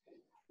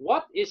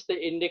 What is the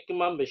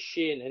Enigma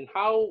machine and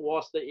how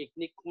was the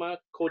Enigma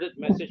coded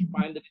message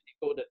finally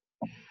decoded?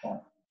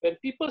 When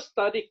people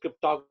study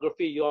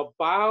cryptography, you are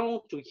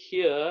bound to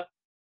hear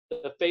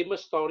the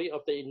famous story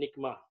of the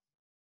Enigma,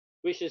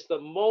 which is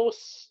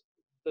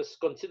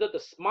considered the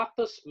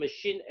smartest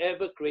machine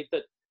ever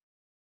created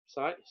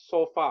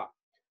so far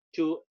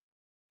to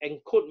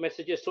encode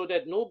messages so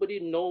that nobody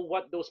know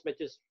what those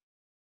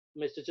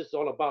messages are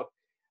all about,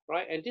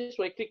 right? And this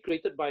was actually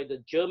created by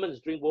the Germans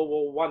during World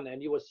War I,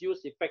 and it was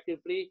used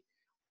effectively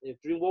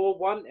during World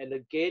War I and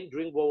again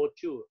during World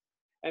War II.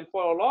 And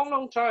for a long,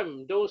 long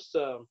time, those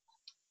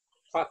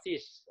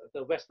parties,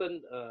 the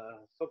Western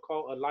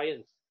so-called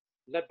alliance,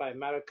 led by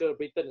America,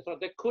 Britain, and so on,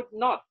 they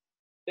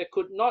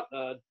could not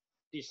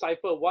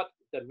decipher what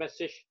the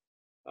message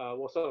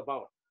was all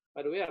about.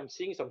 By the way, I'm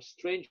seeing some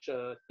strange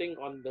thing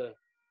on the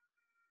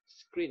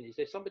screen. Is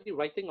there somebody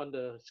writing on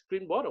the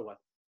screen board or what?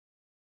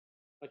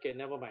 Okay,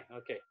 never mind.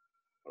 Okay,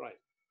 all right.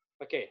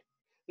 Okay,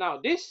 Now,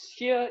 this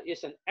here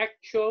is an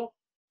actual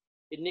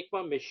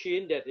Enigma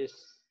machine that is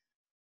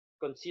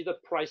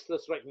considered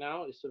priceless right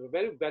now. It's a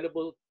very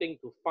valuable thing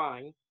to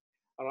find,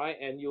 all right?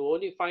 And you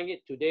only find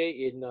it today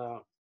in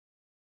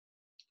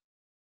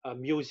a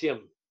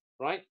museum,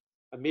 right?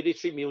 A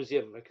military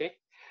museum, okay?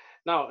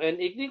 Now, an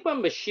Enigma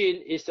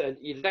machine is an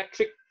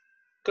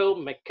electrical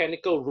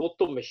mechanical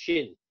roto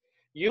machine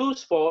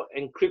used for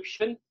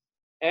encryption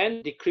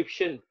and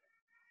decryption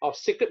of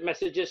secret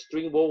messages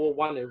during World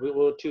War I and World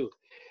War II.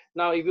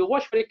 Now, if you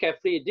watch very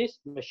carefully, this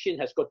machine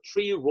has got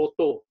 3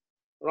 roto,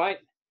 right?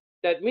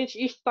 That means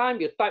each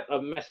time you type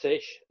a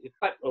message, you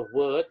type a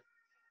word,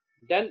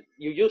 then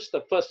you use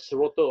the first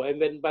roto, and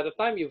then by the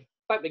time you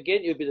type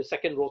again, it'll be the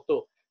second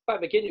roto.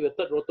 Type again, you'll be the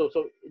third roto.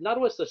 So in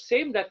other words, the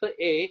same letter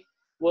A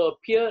will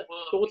appear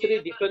totally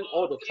different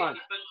all the time.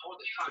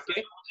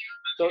 Okay,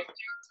 so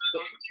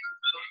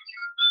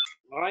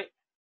all right.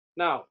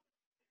 Now,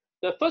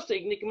 the first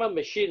Enigma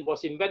machine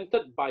was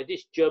invented by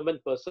this German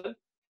person.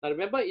 Now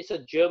remember, it's a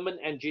German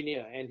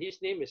engineer, and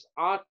his name is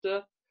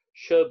Arthur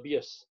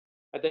Scherbius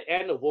at the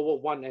end of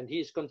World War I, and he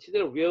is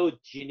considered a real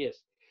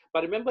genius.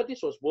 But remember,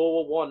 this was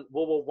World War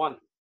I. It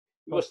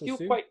was still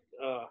quite,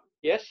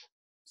 yes?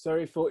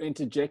 Sorry for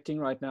interjecting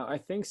right now. I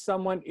think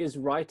someone is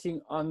writing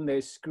on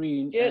their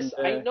screen. Yes,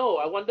 and, I know.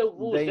 I wonder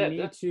who's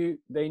that.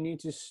 They need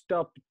to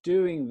stop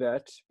doing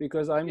that,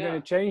 because I'm going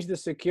to change the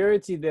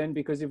security then,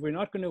 because if we're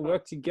not going to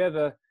work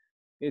together,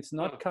 it's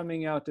not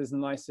coming out as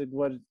nice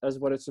as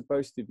what it's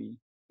supposed to be.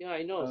 Yeah,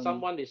 I know.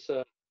 Someone is,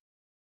 I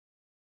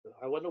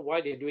wonder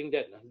why they're doing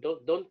that.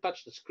 Don't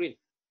touch the screen.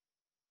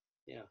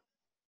 Yeah.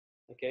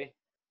 Okay.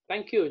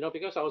 Thank you.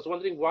 Because I was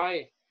wondering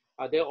why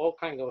are there all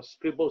kinds of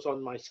scribbles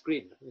on my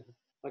screen.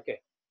 Okay.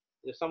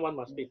 Someone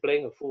must be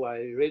playing a fool. I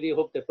really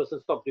hope that person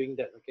stop doing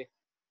that. Okay.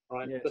 All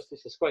right. Yes. Because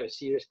this is quite a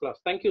serious class.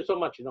 Thank you so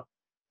much.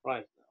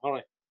 Right. All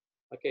right.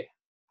 Okay.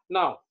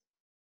 Now,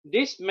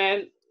 this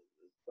man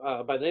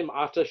by the name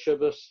Arthur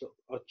Scherbius,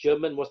 a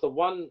German, was the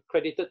one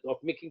credited of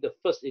making the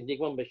first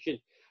Enigma machine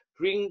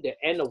during the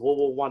end of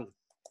World War I.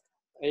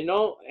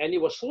 And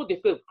it was so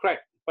difficult to crack.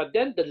 But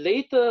then the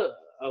later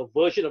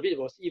version of it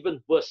was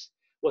even worse,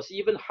 was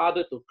even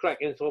harder to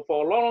crack. And so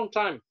for a long, long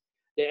time,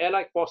 the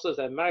Allied forces,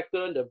 the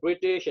American, the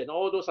British, and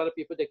all those other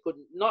people, they could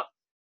not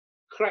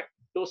crack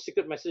those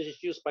secret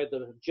messages used by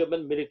the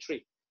German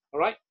military. All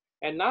right.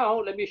 And now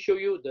let me show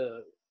you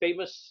the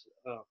famous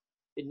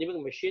Enigma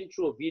machine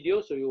through a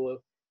video, so you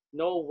will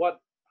know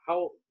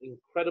how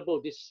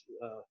incredible this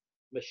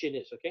machine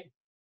is. Okay.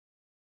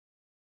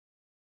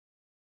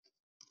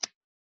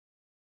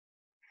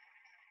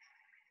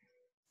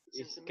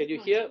 Can you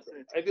hear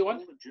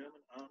everyone?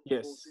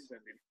 Yes.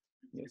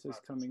 Yes, it's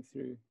coming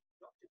through.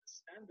 Adopted a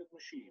standard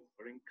machine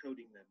for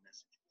encoding their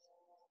messages.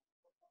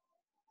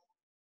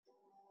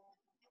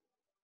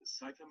 The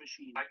cipher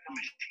machine.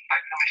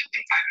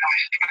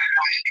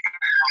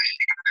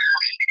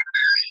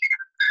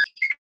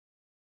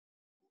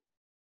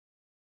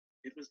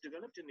 It was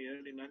developed in the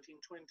early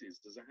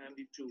 1920s as a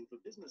handy tool for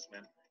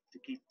businessmen to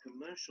keep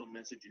commercial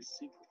messages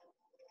secret.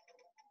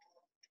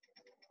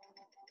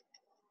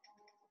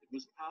 It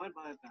was powered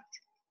by a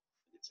battery,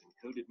 and its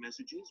encoded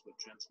messages were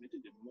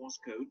transmitted in Morse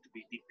code to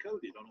be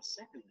decoded on a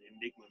second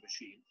Enigma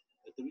machine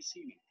at the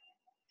receiving end.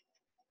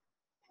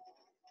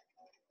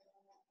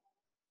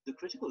 The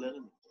critical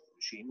element of the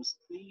machine was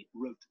 3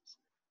 rotors,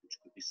 which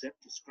could be set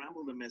to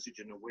scramble the message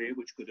in a way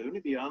which could only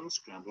be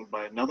unscrambled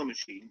by another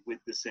machine with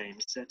the same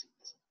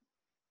settings.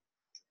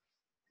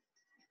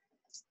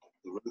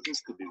 The rotors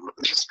could be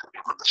reversed.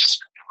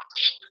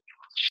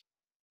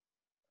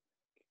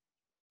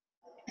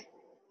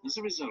 As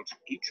a result,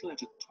 each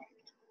letter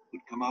typed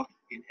would come up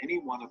in any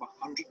one of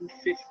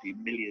 150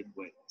 million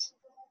ways.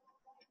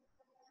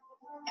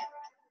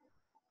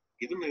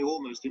 Given the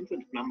almost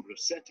infinite number of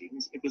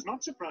settings, it was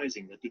not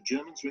surprising that the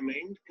Germans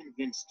remained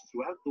convinced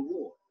throughout the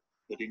war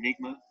that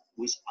Enigma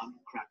was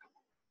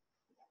uncrackable.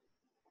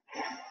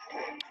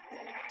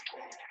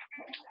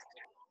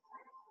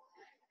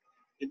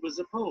 It was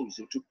the Poles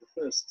who took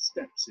the first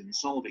steps in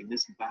solving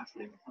this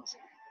baffling puzzle.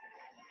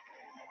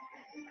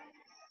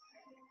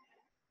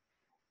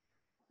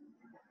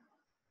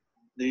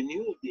 They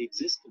knew of the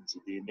existence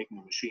of the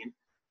Enigma machine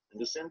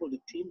and assembled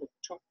a team of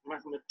top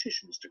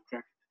mathematicians to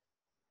crack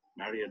it.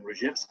 Marian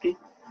Rejewski,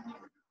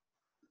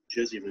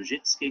 Jerzy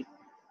Rojicki,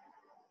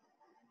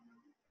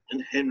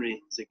 and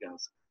Henry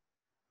Zygalski.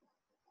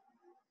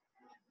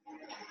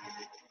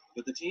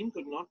 But the team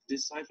could not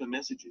decipher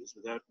messages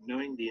without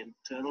knowing the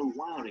internal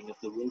wiring of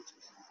the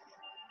rotors.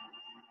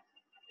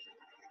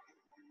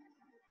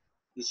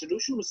 The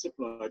solution was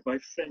supplied by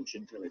French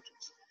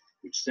intelligence,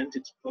 which sent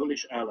its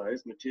Polish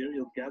allies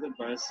material gathered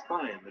by a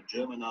spy in the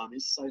German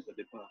army's cipher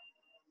department.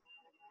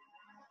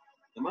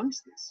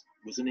 Amongst this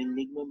was an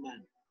Enigma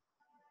manual.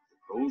 The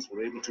Poles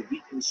were able to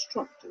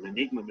reconstruct an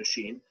Enigma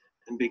machine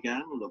and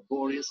began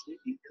laboriously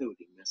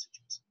decoding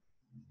messages.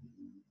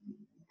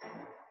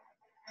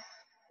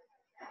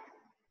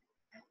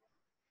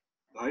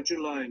 By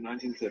July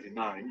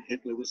 1939,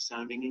 Hitler was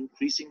sounding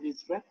increasingly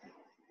threatening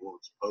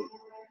towards Poland.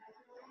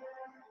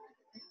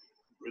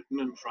 Britain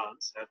and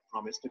France had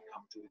promised to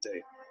come to its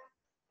aid.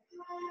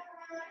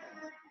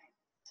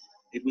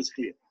 It was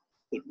clear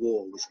that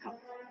war was coming.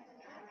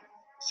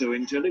 So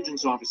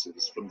intelligence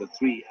officers from the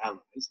three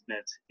allies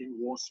met in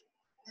Warsaw.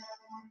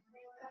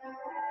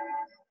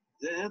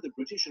 There, the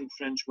British and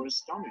French were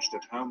astonished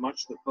at how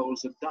much the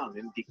Poles had done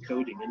in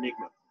decoding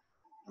Enigma,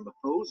 and the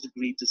Poles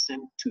agreed to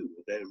send 2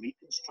 of their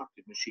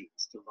reconstructed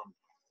machines to London.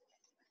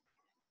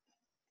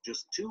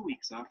 Just 2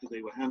 weeks after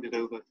they were handed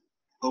over,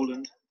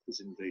 Poland was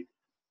invaded.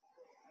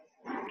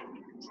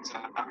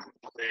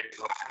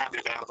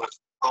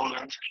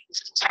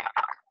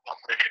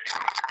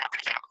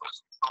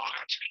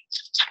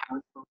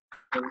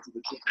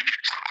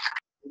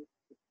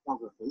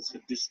 Cryptographers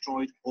had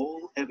destroyed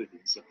all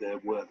evidence of their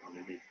work on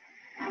Enigma.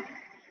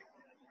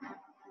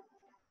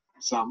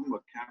 Some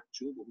were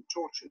captured and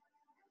tortured,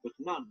 but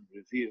none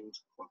revealed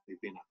what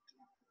they'd been up to.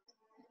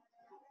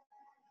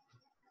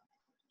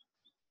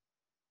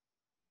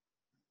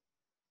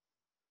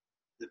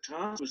 The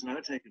task was now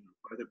taken up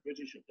by the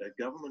British at their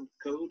government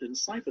code and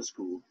cipher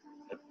school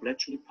at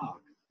Bletchley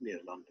Park, near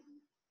London.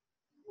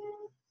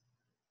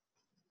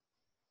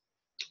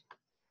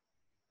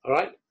 All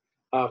right.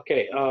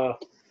 Okay.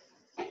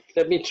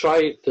 Let me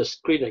try the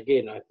screen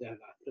again. I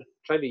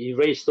try to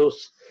erase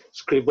those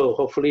scribble.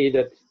 Hopefully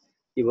that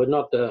it will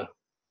not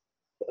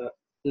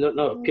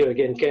appear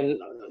again. Can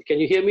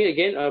you hear me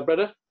again,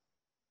 brother?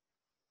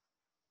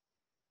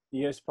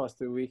 Yes,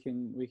 Pastor. We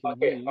can hear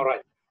Okay. you. All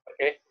right.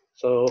 Okay.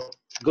 So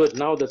good.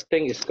 Now the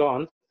thing is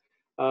gone.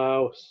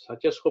 I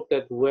just hope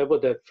that whoever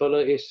that fella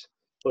is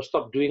will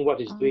stop doing what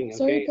he's doing.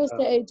 Sorry, Okay.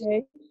 Pastor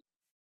AJ.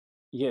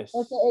 Yes.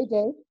 Pastor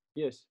AJ.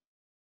 Yes.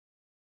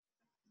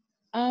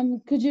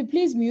 Could you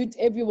please mute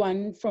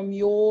everyone from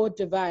your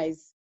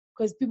device?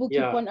 Because people keep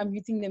Yeah. on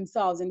unmuting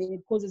themselves and then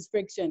it causes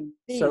friction.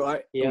 Please. So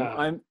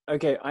Yeah.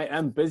 I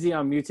am busy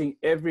unmuting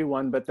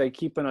everyone, but they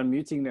keep on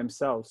unmuting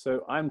themselves.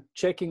 So I'm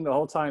checking the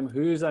whole time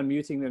who's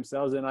unmuting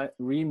themselves, and I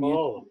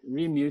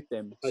remute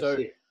them. I So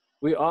see.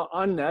 we are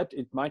on that.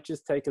 It might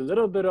just take a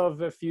little bit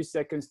of a few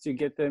seconds to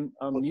get them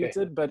Okay.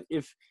 muted, but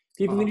if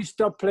people need to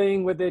stop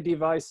playing with their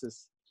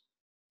devices.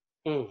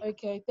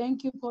 Okay,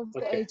 thank you, Pastor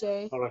Okay.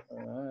 AJ. All right.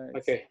 All right.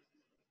 Okay.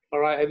 All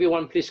right,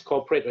 everyone, please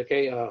cooperate,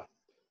 okay,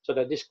 so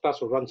that this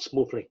class will run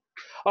smoothly.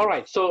 All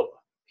right, so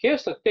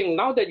here's the thing.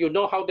 Now that you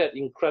know how that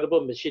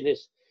incredible machine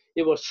is,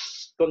 it was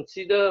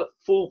considered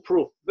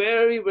foolproof,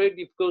 very, very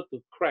difficult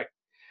to crack.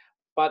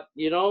 But,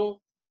 you know,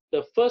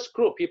 the first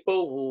group of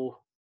people who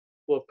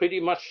were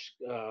pretty much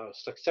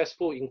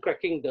successful in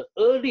cracking the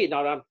early,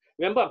 now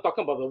remember I'm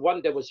talking about the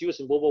one that was used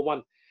in World War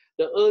I.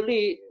 The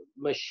early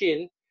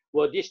machine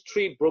were these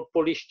 3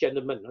 Polish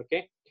gentlemen,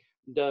 okay?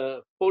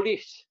 The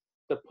Polish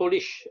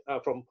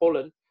from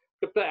Poland,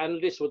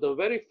 cryptanalysts were the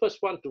very first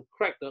one to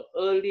crack the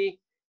early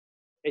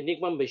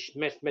Enigma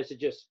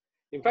messages.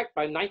 In fact,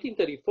 by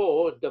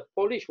 1934, the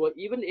Polish were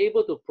even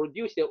able to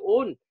produce their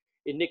own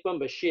Enigma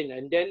machine.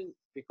 And then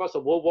because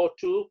of World War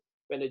II,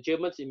 when the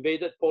Germans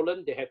invaded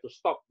Poland, they had to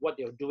stop what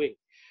they were doing.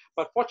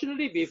 But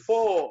fortunately,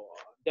 before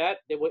that,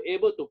 they were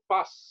able to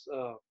pass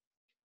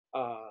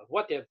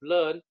what they have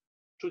learned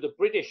to the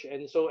British.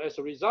 And so as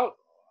a result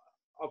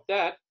of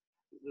that,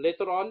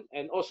 later on,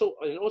 and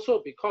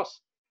also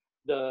because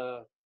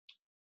the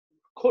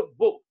code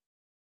book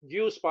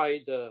used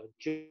by the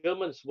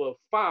Germans were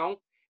found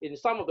in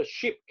some of the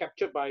ship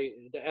captured by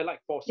the Allied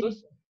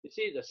forces. You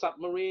see, the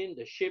submarine,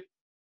 the ship,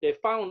 they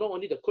found not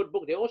only the code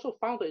book, they also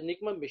found the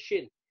Enigma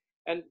machine,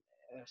 and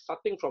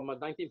starting from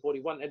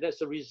 1941. And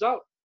as a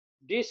result,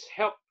 this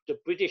helped the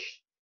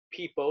British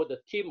people, the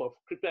team of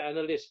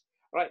cryptanalysts,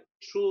 right,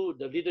 through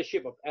the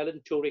leadership of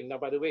Alan Turing. Now,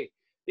 by the way,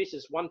 this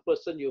is one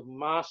person you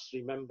must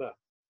remember.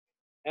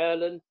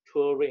 Alan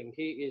Turing.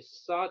 He is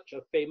such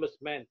a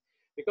famous man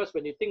because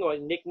when you think of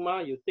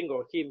Enigma, you think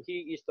of him.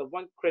 He is the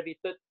one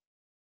credited,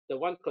 the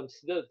one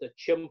considered the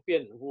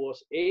champion who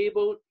was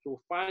able to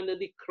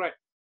finally crack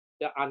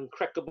the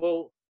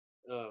uncrackable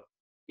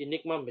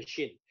Enigma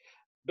machine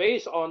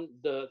based on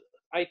the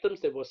items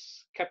that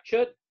was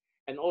captured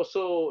and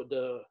also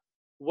the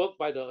work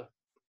by the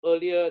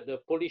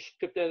Polish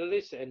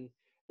cryptanalysts and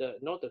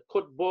the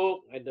code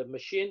book and the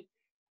machine.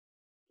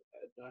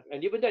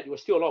 And even that, it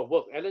was still a lot of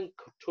work. Alan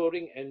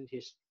Turing and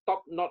his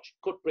top-notch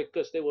code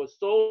breakers, they were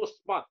so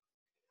smart,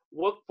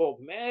 worked for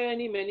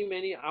many, many,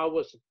 many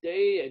hours,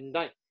 day and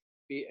night.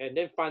 And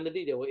then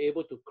finally, they were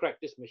able to crack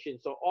this machine.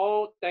 So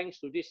all thanks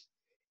to this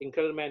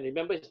incredible man.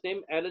 Remember his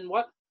name? Alan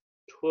what?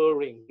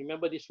 Turing.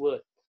 Remember this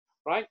word,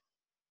 right?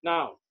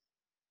 Now,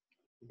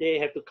 they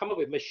have to come up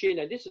with a machine,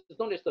 and this is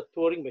known as the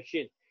Turing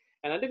machine.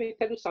 And let me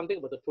tell you something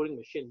about the Turing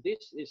machine.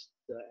 This is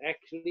the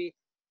actually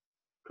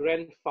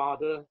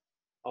grandfather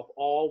of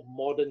all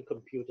modern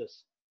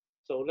computers.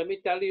 So let me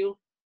tell you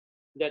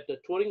that the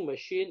Turing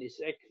machine is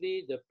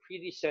actually the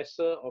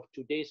predecessor of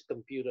today's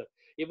computer,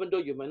 even though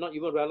you might not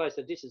even realize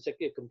that this is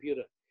actually a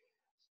computer.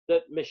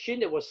 The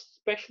machine that was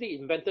specially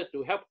invented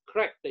to help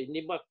crack the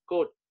Enigma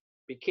code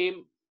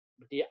became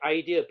the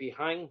idea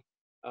behind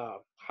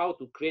how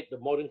to create the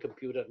modern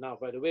computer. Now,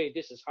 by the way,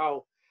 this is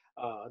how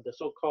the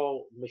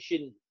so-called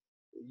machine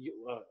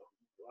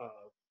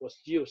was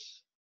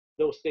used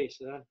those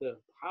days.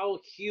 How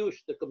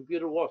huge the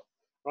computer was,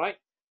 right?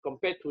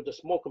 Compared to the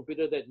small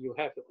computer that you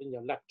have in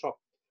your laptop.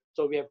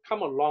 So we have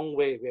come a long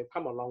way. We have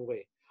come a long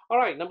way. All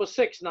right, number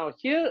 6. Now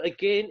here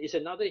again is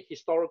another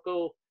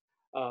historical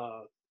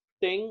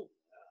thing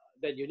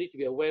that you need to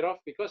be aware of,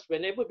 because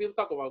whenever people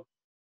talk about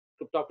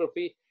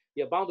cryptography,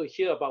 you're bound to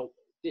hear about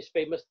this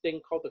famous thing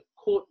called the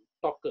code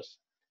talkers.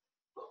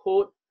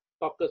 Code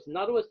talkers. In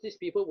other words, these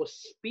people were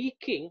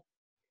speaking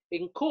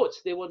in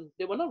codes. They were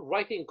not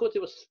writing in codes. They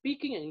were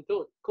speaking in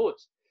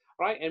codes,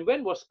 right? And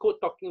when was code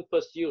talking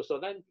first used? So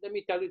then let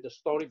me tell you the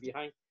story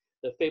behind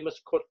the famous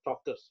code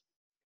talkers.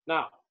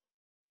 Now,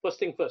 first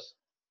thing first,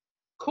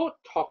 code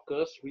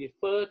talkers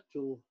refer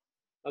to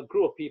a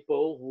group of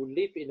people who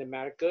live in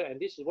America, and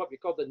this is what we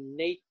call the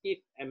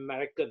Native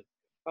American.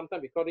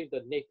 Sometimes we call it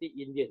the Native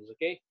Indians,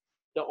 okay?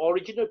 The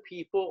original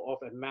people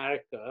of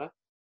America,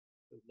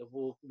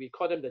 we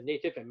call them the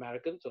Native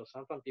Americans, or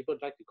sometimes people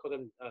like to call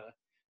them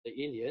the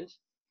Indians.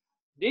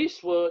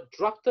 These were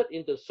drafted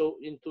into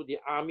the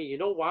army. You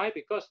know why?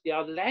 Because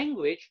their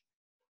language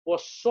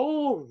was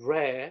so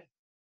rare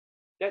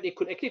that it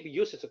could actually be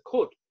used as a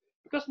code,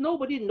 because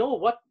nobody know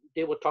what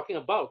they were talking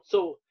about.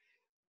 So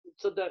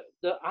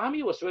the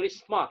army was very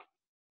smart.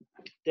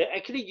 They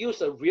actually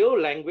used a real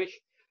language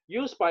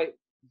used by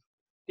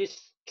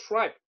this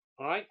tribe,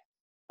 all right?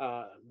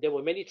 There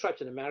were many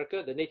tribes in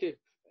America, the Native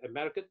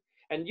American,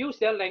 and used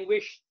their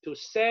language to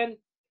send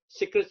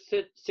secret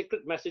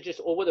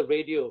messages over the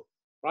radio,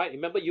 right?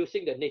 Remember,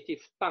 using the native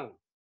tongue.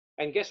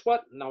 And guess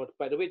what? Now,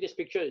 by the way, this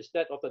picture is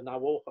that of the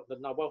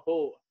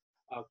Navajo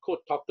code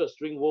talkers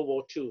during World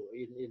War II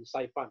in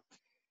Saipan.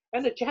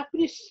 And the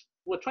Japanese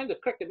were trying to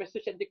crack the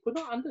message, and they could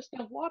not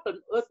understand what on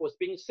earth was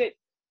being said,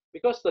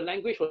 because the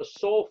language was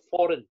so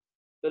foreign.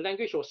 The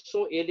language was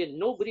so alien.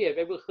 Nobody had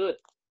ever heard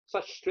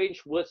such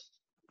strange words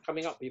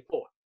coming out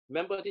before.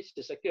 Remember, this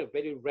is actually a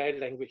very rare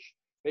language,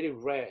 very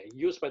rare,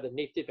 used by the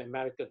Native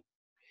American.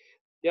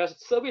 Their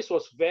service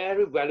was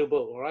very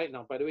valuable, all right?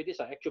 Now, by the way, these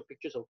are actual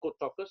pictures of code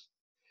talkers,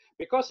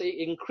 because it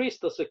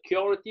increased the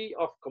security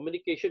of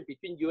communication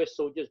between US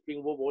soldiers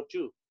during World War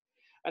II.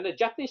 And the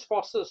Japanese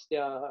forces,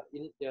 their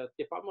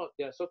department,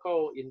 their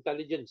so-called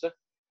intelligence,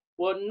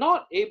 were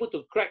not able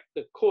to crack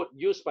the code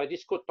used by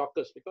these code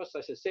talkers, because,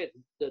 as I said,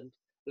 the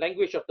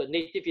language of the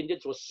Native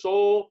Indians was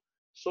so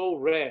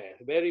rare,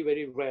 very,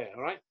 very rare,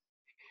 all right?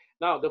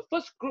 Now, the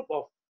first group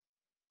of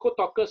code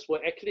talkers were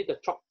actually the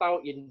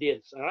Choctaw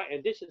Indians, all right?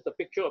 And this is the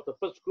picture of the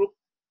first group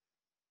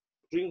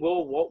during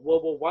World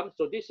War I.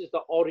 So this is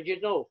the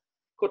original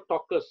code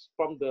talkers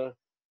from the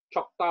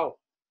Choctaw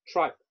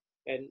tribe.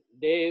 And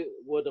they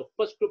were the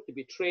first group to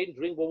be trained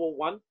during World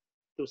War I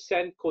to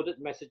send coded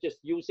messages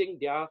using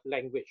their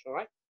language, all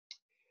right?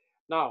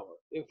 Now,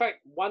 in fact,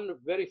 one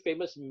very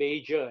famous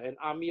major and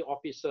army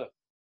officer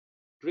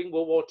during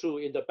World War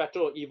II in the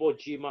Battle of Iwo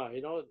Jima,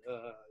 in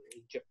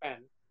Japan,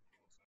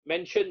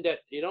 mentioned that,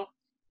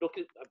 look,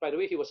 by the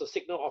way, he was a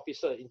signal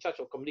officer in charge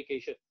of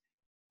communication.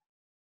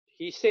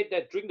 He said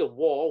that during the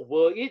war,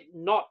 were it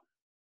not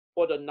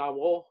for the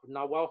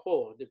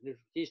Navajo,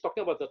 he's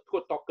talking about the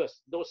code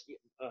talkers, those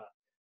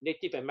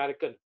Native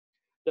American,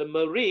 the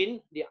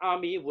Marine, the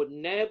Army would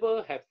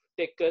never have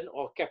taken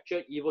or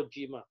captured Iwo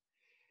Jima.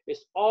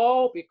 It's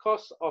all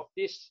because of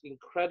these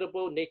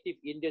incredible Native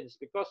Indians,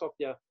 because of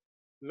their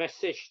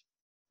message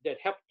that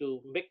helped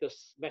to make the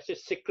message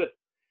secret.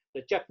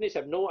 The Japanese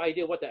have no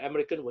idea what the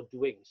Americans were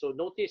doing. So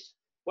notice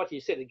what he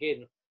said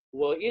again.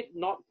 Were it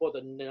not for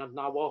the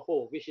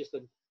Navajo, which is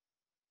the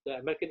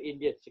American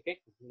Indians, okay,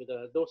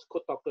 those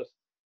code talkers,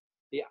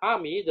 the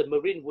Army, the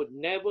Marine would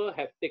never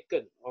have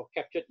taken or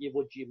captured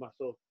Iwo Jima.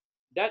 So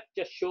that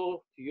just shows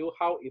to you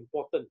how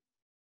important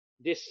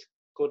this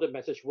coded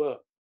message were.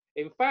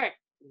 In fact,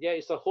 there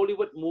is a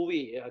Hollywood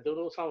movie, I don't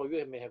know, some of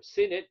you may have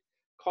seen it,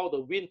 called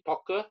The Wind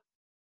Talker,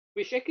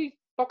 which actually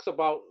talks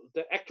about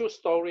the actual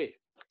story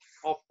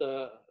of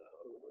the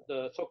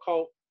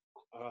so-called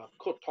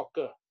code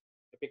talker.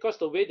 Because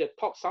the way they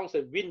talk sounds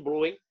like wind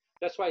blowing,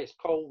 that's why it's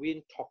called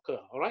Wind Talker,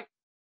 all right?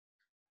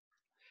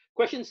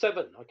 Question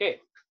 7, okay.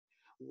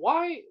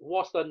 Why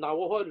was the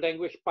Navajo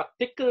language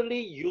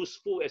particularly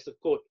useful as a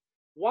code?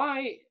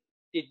 Why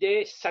did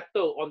they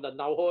settle on the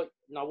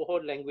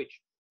Navajo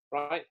language,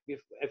 right?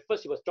 At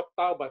first it was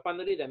Choctaw, but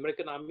finally the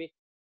American Army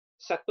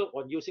settled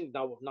on using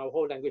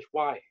Navajo language.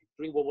 Why?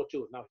 During World War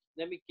II. Now,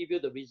 let me give you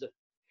the reason.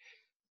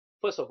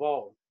 First of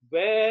all,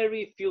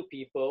 very few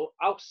people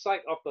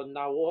outside of the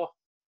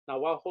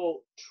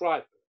Navajo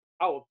tribe,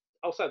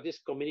 outside this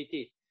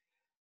community,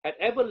 had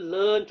ever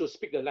learned to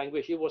speak the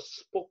language. It was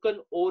spoken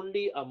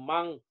only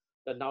among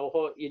the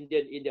Navajo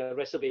Indian in their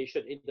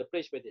reservation, in the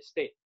place where they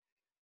stayed.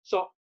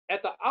 So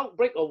at the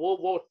outbreak of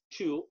World War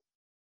II,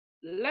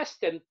 less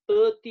than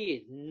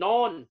 30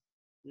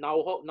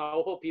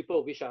 non-Navajo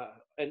people,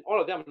 and all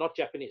of them are not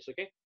Japanese,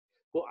 okay,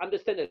 who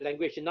understand the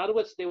language. In other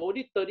words, there were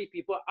only 30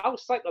 people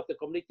outside of the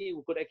community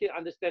who could actually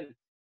understand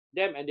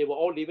them, and they were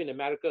all living in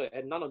America,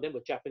 and none of them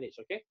were Japanese,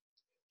 okay?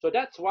 So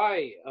that's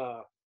why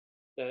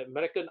the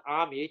American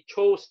Army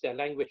chose their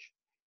language.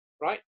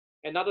 right?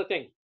 Another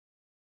thing,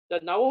 the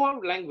Navajo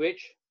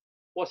language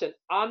was an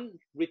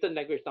unwritten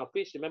language. Now,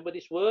 please remember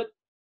this word.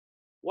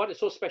 What is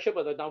so special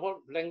about the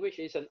Navajo language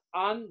is an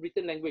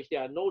unwritten language.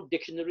 There are no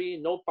dictionary,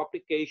 no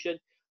publication,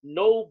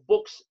 no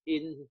books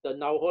in the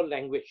Navajo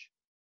language,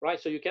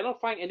 right? So you cannot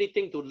find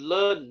anything to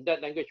learn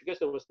that language because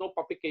there was no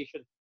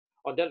publication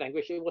on that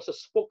language. It was a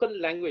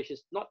spoken language.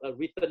 It's not a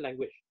written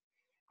language.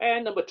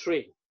 And number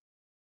three,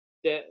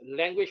 the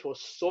language was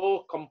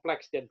so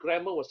complex. The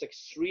grammar was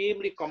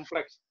extremely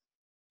complex.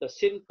 The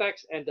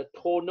syntax and the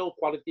tonal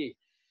quality,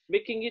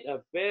 making it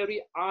a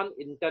very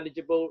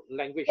unintelligible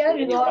language to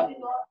anyone.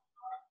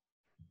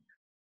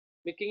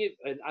 Making it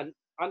an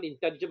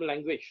unintelligible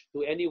language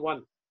to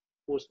anyone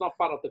who's not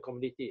part of the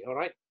community, all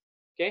right?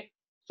 Okay,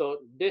 so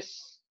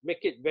this make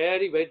it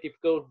very, very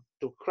difficult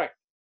to crack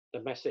the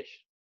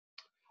message.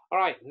 All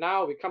right,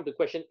 now we come to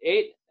question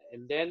 8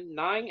 and then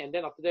 9, and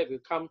then after that we'll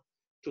come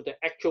to the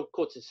actual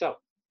codes itself.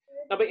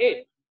 Number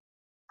 8,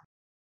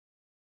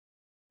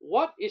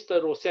 what is the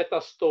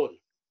Rosetta Stone?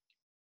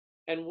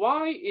 And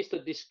why is the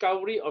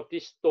discovery of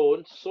this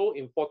stone so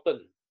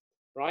important,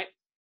 right?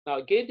 Now,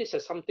 again, this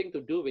has something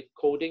to do with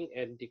coding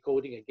and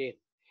decoding again.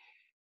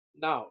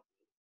 Now,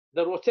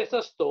 the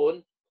Rosetta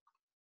Stone,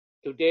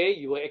 today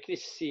you will actually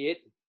see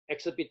it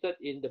exhibited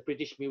in the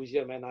British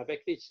Museum, and I've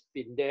actually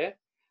been there.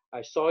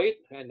 I saw it,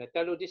 and I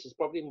tell you, this is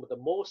probably the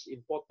most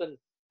important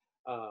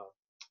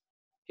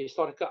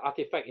historical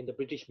artifact in the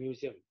British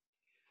Museum.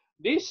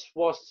 This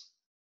was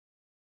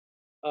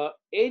an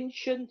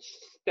ancient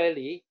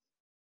stele,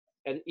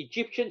 an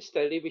Egyptian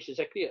stele, which is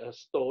actually a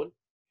stone,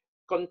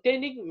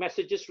 containing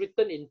messages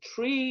written in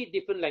 3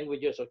 different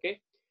languages, okay?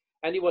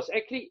 And it was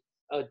actually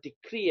a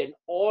decree, an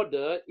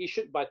order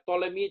issued by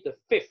Ptolemy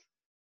V,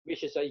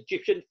 which is an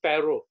Egyptian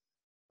pharaoh,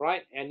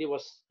 right? And it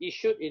was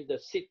issued in the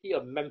city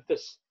of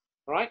Memphis,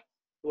 right?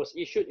 It was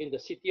issued in the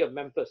city of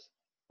Memphis,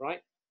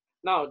 right?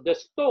 Now, the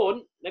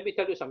stone, let me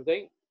tell you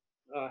something,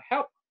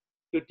 helped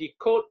to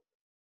decode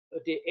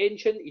the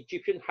ancient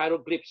Egyptian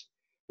hieroglyphs,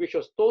 which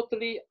was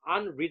totally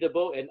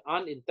unreadable and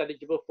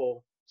unintelligible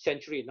for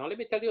centuries. Now, let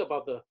me tell you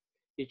about the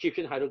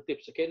Egyptian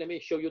hieroglyphs, okay? Let me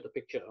show you the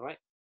picture, all right?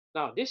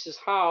 Now, this is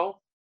how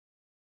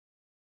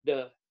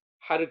the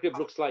hieroglyph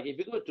looks like. If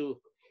you go to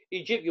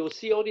Egypt, you'll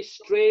see all these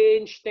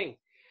strange things.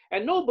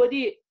 And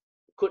nobody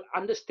could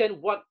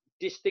understand what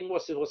this thing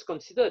was. It was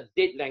considered a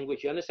dead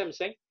language. You understand what I'm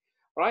saying?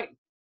 All right?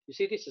 You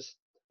see, this is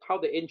how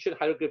the ancient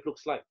hieroglyph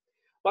looks like.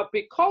 But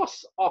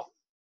because of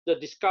the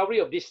discovery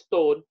of this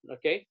stone,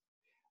 okay,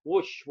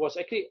 which was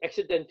actually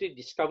accidentally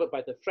discovered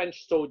by the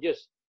French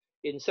soldiers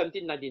in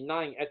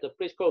 1799 at a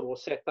place called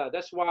Rosetta.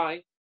 That's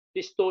why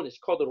this stone is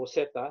called the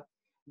Rosetta.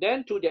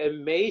 Then to their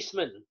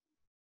amazement,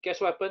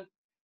 guess what happened?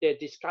 They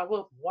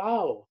discovered,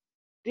 wow,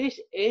 this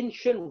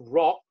ancient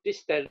rock, this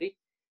stele,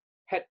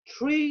 had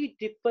 3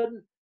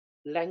 different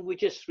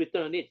languages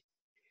written on it,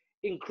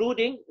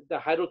 including the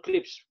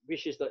hieroglyphs,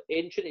 which is the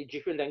ancient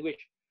Egyptian language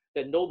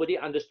that nobody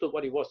understood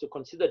what it was, to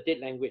consider dead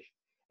language.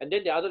 And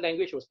then the other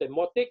language was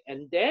Demotic,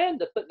 and then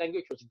the third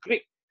language was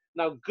Greek.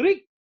 Now,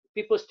 Greek,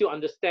 people still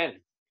understand.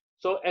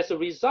 So as a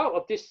result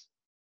of this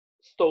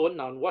stone,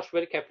 now watch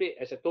very carefully,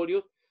 as I told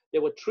you,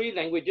 there were 3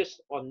 languages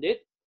on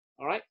it,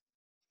 all right?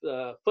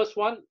 The first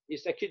one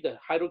is actually the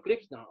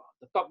hieroglyphs. Now,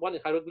 the top one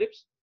is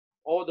hieroglyphs,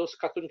 all those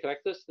cartoon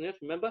characters,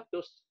 remember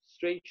those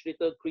strange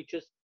little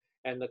creatures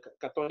and the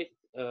cartoonic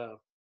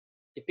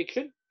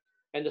depiction.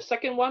 And the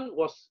second one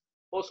was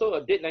also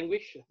a dead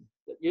language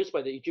used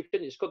by the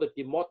Egyptian. It's called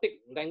the Demotic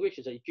language,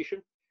 it's an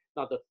Egyptian.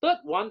 Now, the third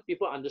one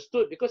people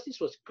understood because this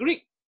was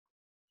Greek,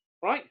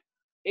 right?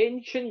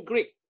 Ancient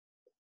Greek.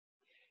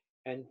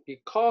 And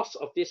because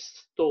of this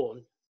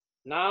stone,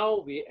 now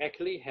we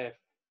actually have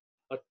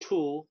a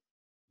tool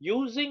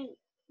using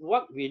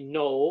what we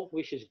know,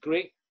 which is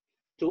Greek,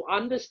 to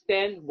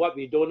understand what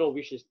we don't know,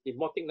 which is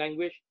Demotic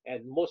language,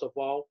 and most of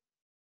all,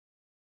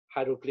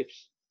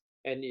 hieroglyphs.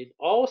 And it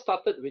all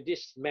started with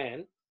this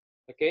man,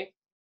 okay,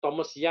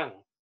 Thomas Young,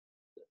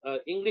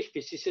 English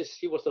physicist.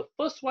 He was the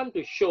first one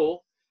to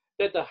show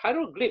that the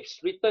hieroglyphs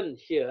written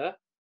here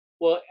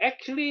were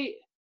actually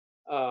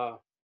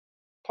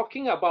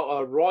talking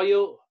about a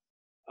royal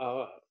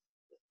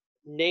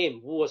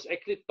name who was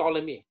actually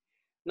Ptolemy.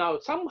 Now,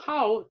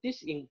 somehow,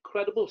 this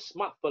incredible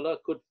smart fella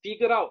could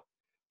figure out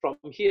from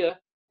here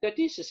that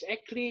this is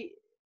actually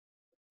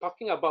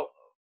talking about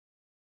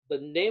the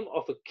name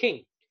of a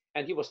king,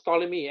 and he was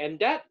Ptolemy. And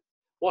that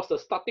was the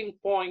starting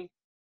point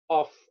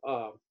of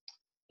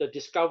the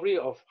discovery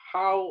of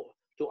how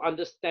to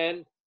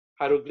understand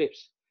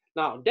hieroglyphs.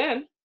 Now,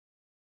 then,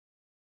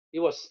 it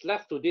was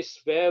left to this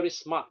very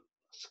smart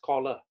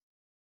scholar,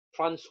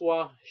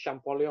 Francois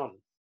Champollion,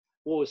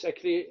 who was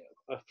actually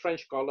a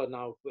French scholar.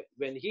 Now,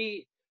 when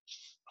he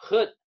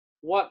heard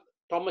what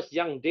Thomas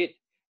Young did,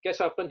 guess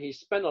what happened? He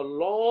spent a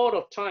lot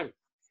of time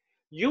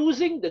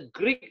using the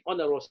Greek on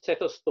the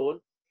Rosetta Stone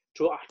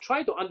to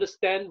try to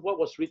understand what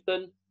was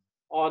written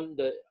on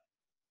the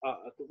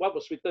what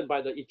was written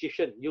by the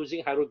Egyptian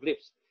using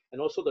hieroglyphs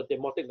and also the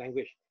Demotic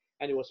language.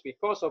 And it was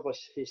because of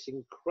his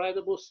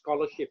incredible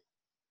scholarship.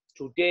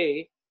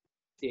 Today,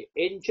 the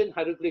ancient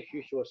hieroglyphs,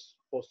 which was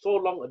for so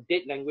long a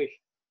dead language,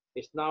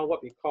 is now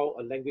what we call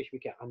a language we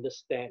can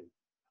understand,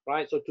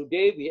 right? So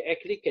today we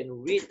actually can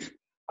read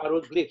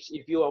hieroglyphs.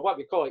 If you are what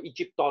we call an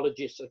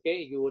Egyptologist, okay,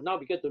 you will now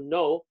begin to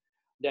know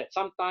that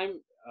sometimes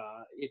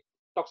it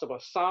talks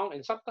about sound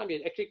and sometimes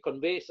it actually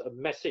conveys a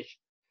message.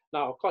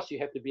 Now, of course, you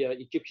have to be an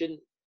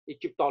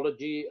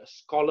Egyptology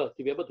scholar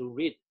to be able to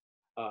read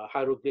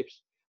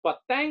hieroglyphs.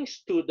 But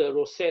thanks to the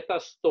Rosetta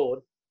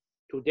Stone,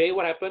 today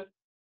what happened?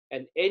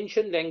 An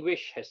ancient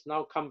language has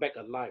now come back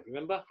alive.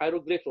 Remember,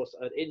 hieroglyphs was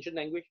an ancient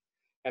language,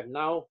 have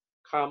now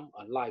come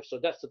alive. So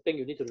that's the thing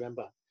you need to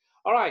remember.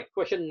 All right,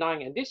 question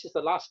 9, and this is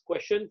the last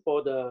question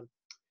for the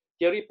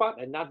theory part,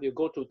 and now we'll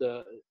go to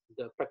the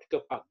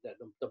practical part,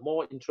 the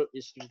more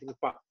interesting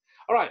part.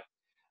 All right,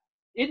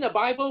 in the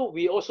Bible,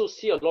 we also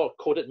see a lot of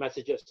coded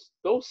messages.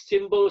 Those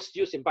symbols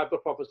used in Bible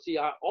prophecy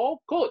are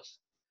all codes.